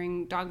 and you're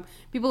hearing dog.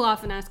 People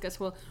often ask us,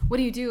 "Well, what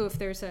do you do if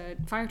there's a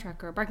fire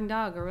truck or a barking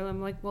dog?" Or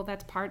I'm like, "Well,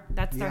 that's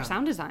our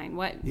sound design.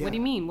 What do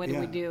you mean? What do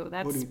we do?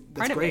 That's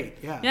part of great. it.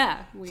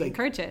 Yeah, we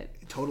encourage it.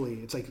 Totally.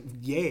 It's like,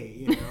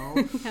 yay,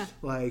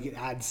 like it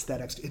adds that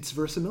extra, it's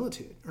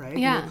verisimilitude, right?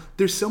 Yeah.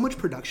 There's so much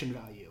production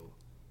value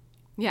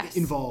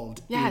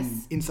involved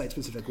in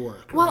site-specific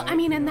work. Well, right? I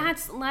mean, and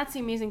that's the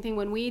amazing thing.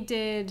 When we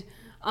did,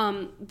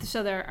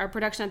 our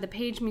production at the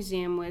Page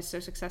Museum was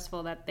so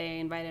successful that they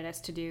invited us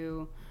to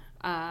do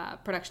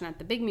production at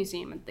the big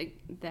museum, at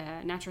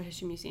the Natural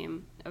History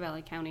Museum of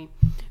LA County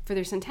for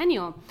their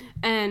centennial.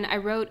 And I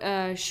wrote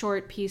a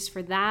short piece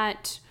for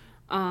that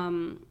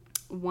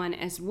one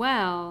as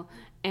well,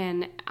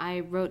 and I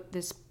wrote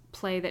this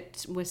play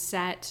that was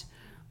set.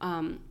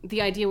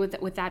 The idea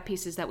with that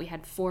piece is that we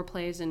had 4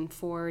 plays in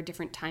 4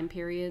 different time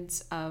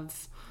periods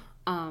of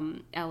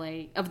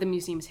LA, of the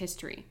museum's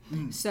history.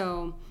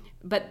 So,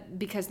 but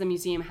because the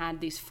museum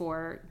had these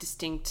 4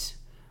 distinct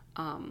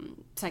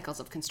cycles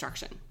of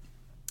construction,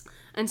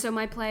 and so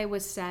my play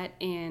was set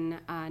in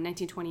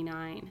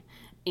 1929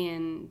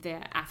 in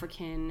the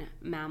African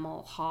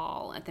Mammal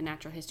Hall at the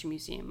Natural History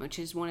Museum, which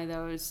is one of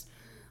those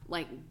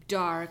like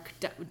dark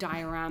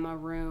diorama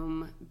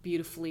room,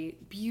 beautifully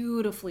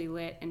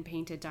lit and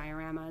painted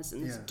dioramas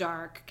in this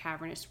dark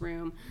cavernous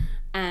room.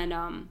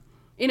 And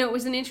it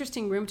was an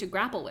interesting room to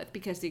grapple with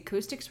because the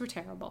acoustics were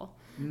terrible.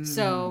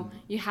 So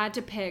you had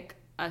to pick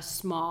a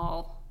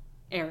small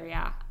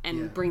area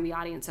and bring the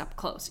audience up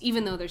close,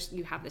 even though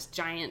you have this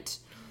giant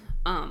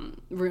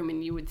room,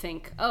 and you would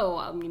think, oh,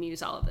 I'm going to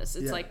use all of this.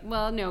 It's like,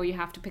 well, no, you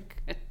have to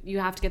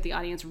get the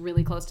audience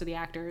really close to the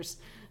actors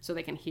so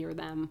they can hear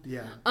them.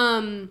 Yeah.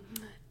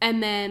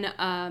 And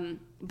then,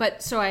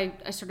 but so I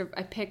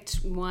picked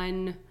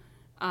one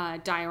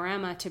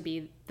diorama to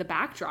be the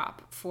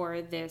backdrop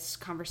for this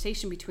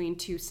conversation between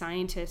two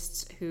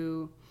scientists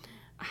who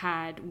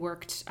had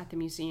worked at the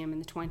museum in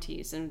the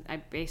 1920s, and I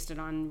based it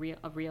on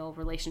a real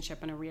relationship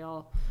and a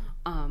real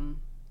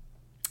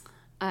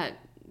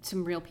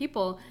some real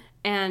people,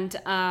 and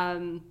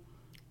I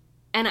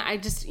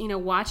just,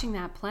 watching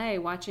that play,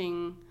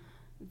 watching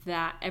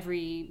that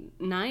every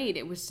night,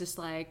 it was just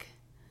like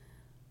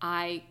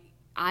I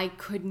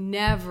could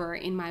never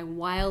in my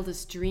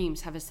wildest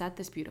dreams have a set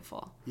this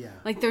beautiful. Yeah.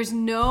 Like there's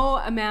no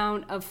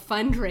amount of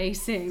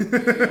fundraising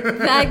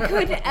that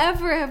could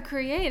ever have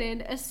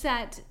created a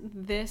set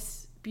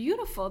this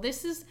beautiful.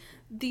 These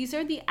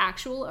are the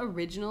actual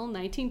original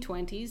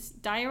 1920s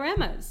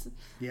dioramas.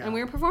 Yeah. And we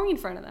were performing in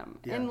front of them.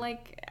 Yeah. And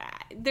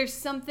there's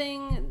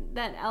something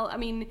that,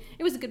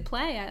 it was a good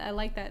play. I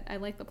like that. I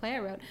like the play I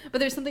wrote. But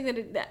there's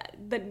something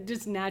that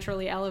just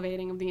naturally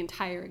elevating of the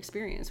entire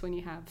experience when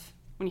you have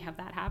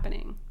that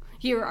happening.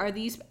 Here are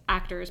these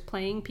actors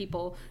playing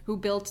people who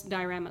built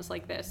dioramas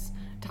like this,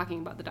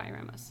 talking about the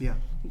dioramas. Yeah.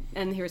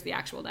 And here's the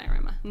actual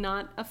diorama,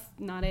 not a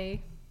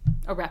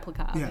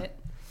replica of it.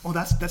 Well,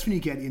 that's when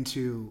you get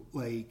into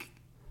like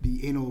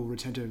the anal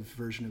retentive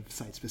version of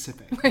site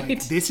specific. Right.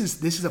 Like this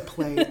is a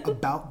play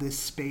about this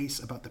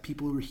space, about the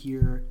people who are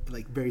here,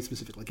 like very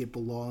specific. Like it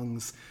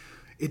belongs.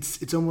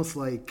 It's almost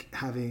like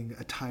having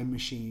a time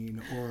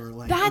machine or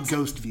like a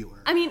ghost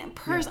viewer. I mean,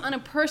 on a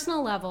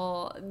personal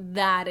level,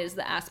 that is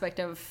the aspect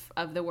of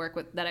the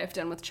work that I've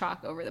done with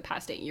Chalk over the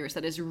past 8 years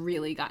that has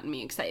really gotten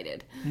me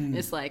excited.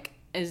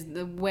 Is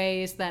the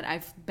ways that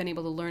I've been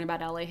able to learn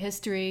about LA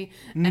history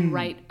and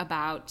write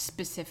about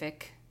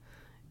specific,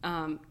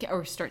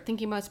 or start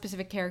thinking about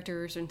specific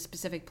characters and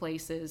specific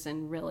places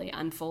and really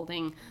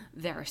unfolding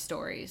their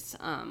stories.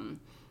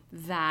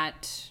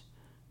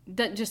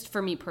 That just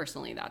for me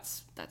personally,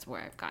 that's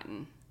where I've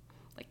gotten,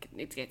 like,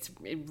 it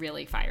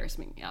really fires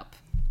me up.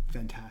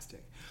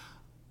 Fantastic.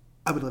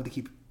 I would love to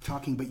keep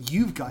talking, but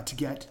you've got to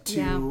get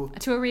to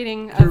a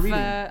reading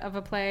of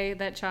a play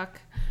that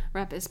Chalk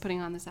Rep is putting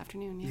on this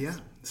afternoon. Yes. Yeah.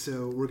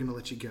 So we're going to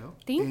let you go.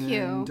 Thank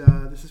you. And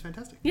this is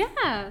fantastic.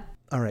 Yeah.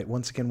 All right.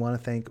 Once again, want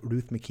to thank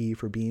Ruth McKee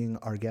for being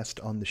our guest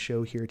on the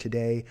show here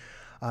today.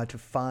 To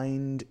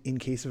find In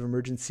Case of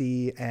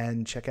Emergency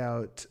and check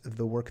out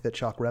the work that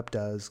Chalk Rep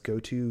does, go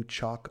to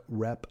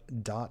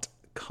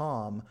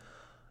chalkrep.com.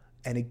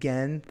 And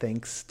again,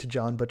 thanks to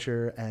John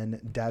Butcher and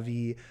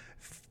Davi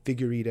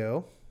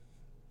Figueredo.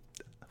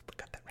 I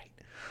got that right.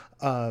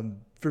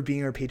 For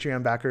being our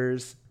Patreon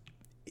backers.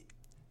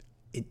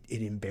 It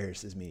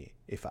embarrasses me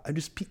if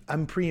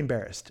I'm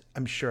pre-embarrassed.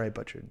 I'm sure I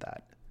butchered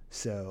that.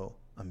 So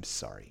I'm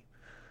sorry.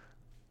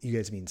 You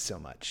guys mean so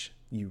much.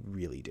 You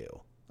really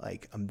do.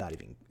 Like,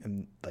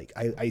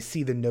 I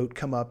see the note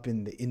come up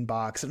in the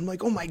inbox and I'm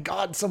like, oh my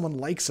God, someone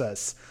likes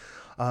us.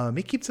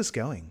 It keeps us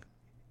going.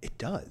 It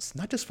does.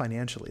 Not just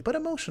financially, but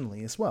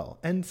emotionally as well.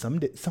 And some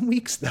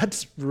weeks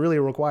that's really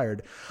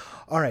required.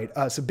 All right.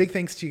 So big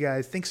thanks to you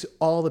guys. Thanks to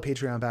all the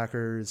Patreon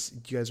backers.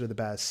 You guys are the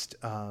best.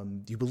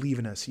 You believe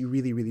in us. You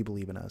really, really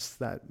believe in us.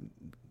 That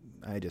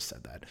I just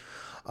said that.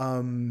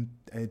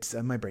 It's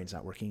my brain's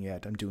not working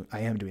yet. I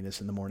am doing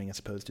this in the morning as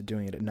opposed to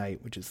doing it at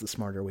night, which is the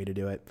smarter way to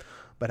do it.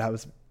 But I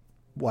was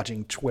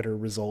watching Twitter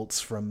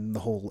results from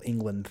the whole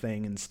England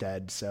thing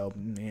instead. So,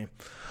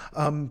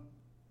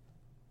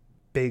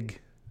 big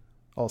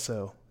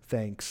also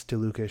thanks to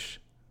Lucas.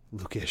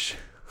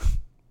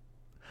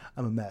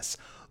 I'm a mess.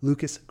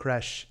 Lucas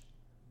Kresh,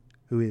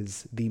 who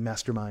is the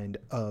mastermind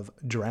of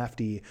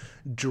Drafty.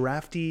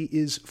 Drafty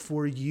is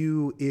for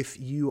you if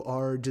you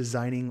are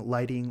designing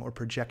lighting or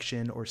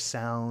projection or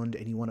sound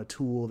and you want a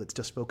tool that's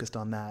just focused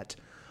on that.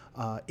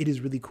 It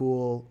is really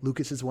cool.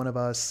 Lucas is one of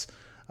us.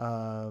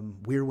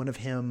 We're one of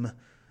him.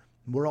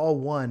 We're all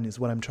one is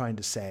what I'm trying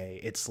to say.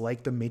 It's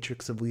like the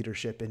matrix of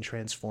leadership in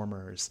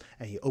Transformers.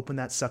 And you open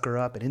that sucker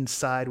up and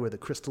inside where the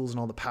crystals and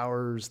all the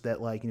powers that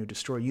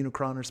destroy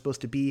Unicron are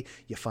supposed to be,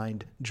 you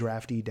find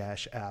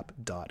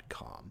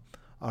drafty-app.com.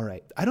 All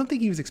right. I don't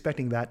think he was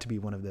expecting that to be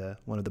one of the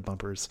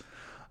bumpers.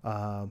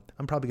 I'm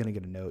probably going to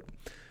get a note.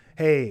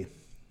 Hey,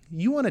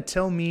 you want to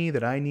tell me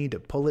that I need to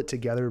pull it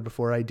together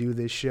before I do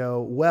this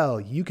show? Well,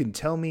 you can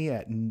tell me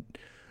at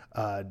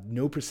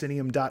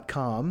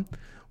noproscenium.com,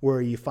 where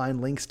you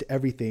find links to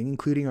everything,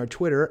 including our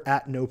Twitter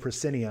at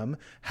 #NoProscenium,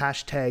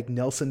 hashtag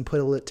Nelson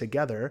Pull It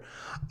Together,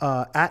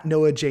 at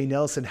Noah J.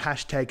 Nelson,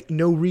 hashtag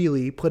No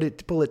Really Pull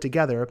It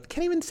Together.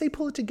 Can't even say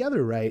pull it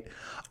together right.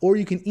 Or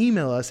you can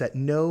email us at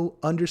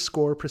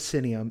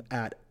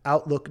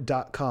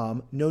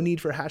no_proscenium@outlook.com. No need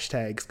for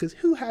hashtags, because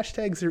who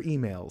hashtags their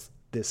emails?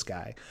 This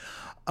guy.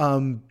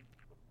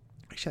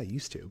 Actually, I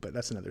used to, but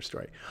that's another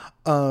story.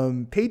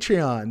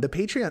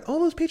 Patreon,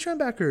 all those Patreon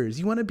backers.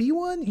 You want to be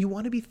one? You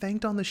want to be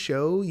thanked on the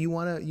show? You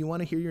want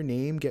to hear your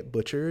name get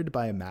butchered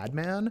by a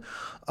madman?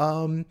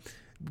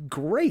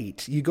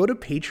 Great. You go to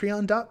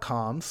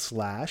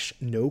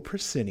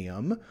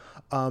patreon.com/noproscenium.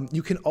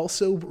 You can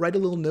also write a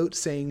little note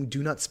saying,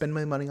 do not spend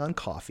my money on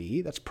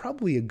coffee. That's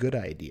probably a good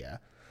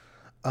idea.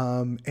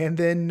 And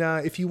then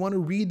if you want to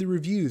read the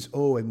reviews,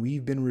 and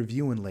we've been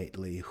reviewing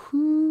lately.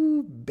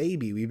 new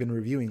baby we've been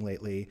reviewing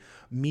lately,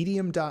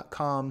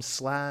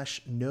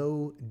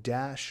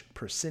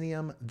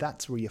 medium.com/no-persinium.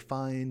 That's where you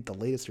find the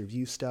latest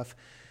review stuff.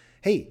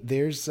 Hey,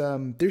 there's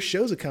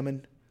shows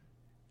coming.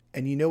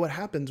 And you know what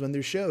happens when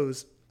there's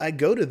shows? I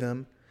go to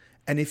them.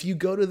 And if you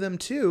go to them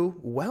too,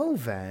 well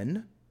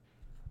then,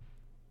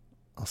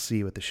 I'll see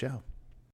you at the show.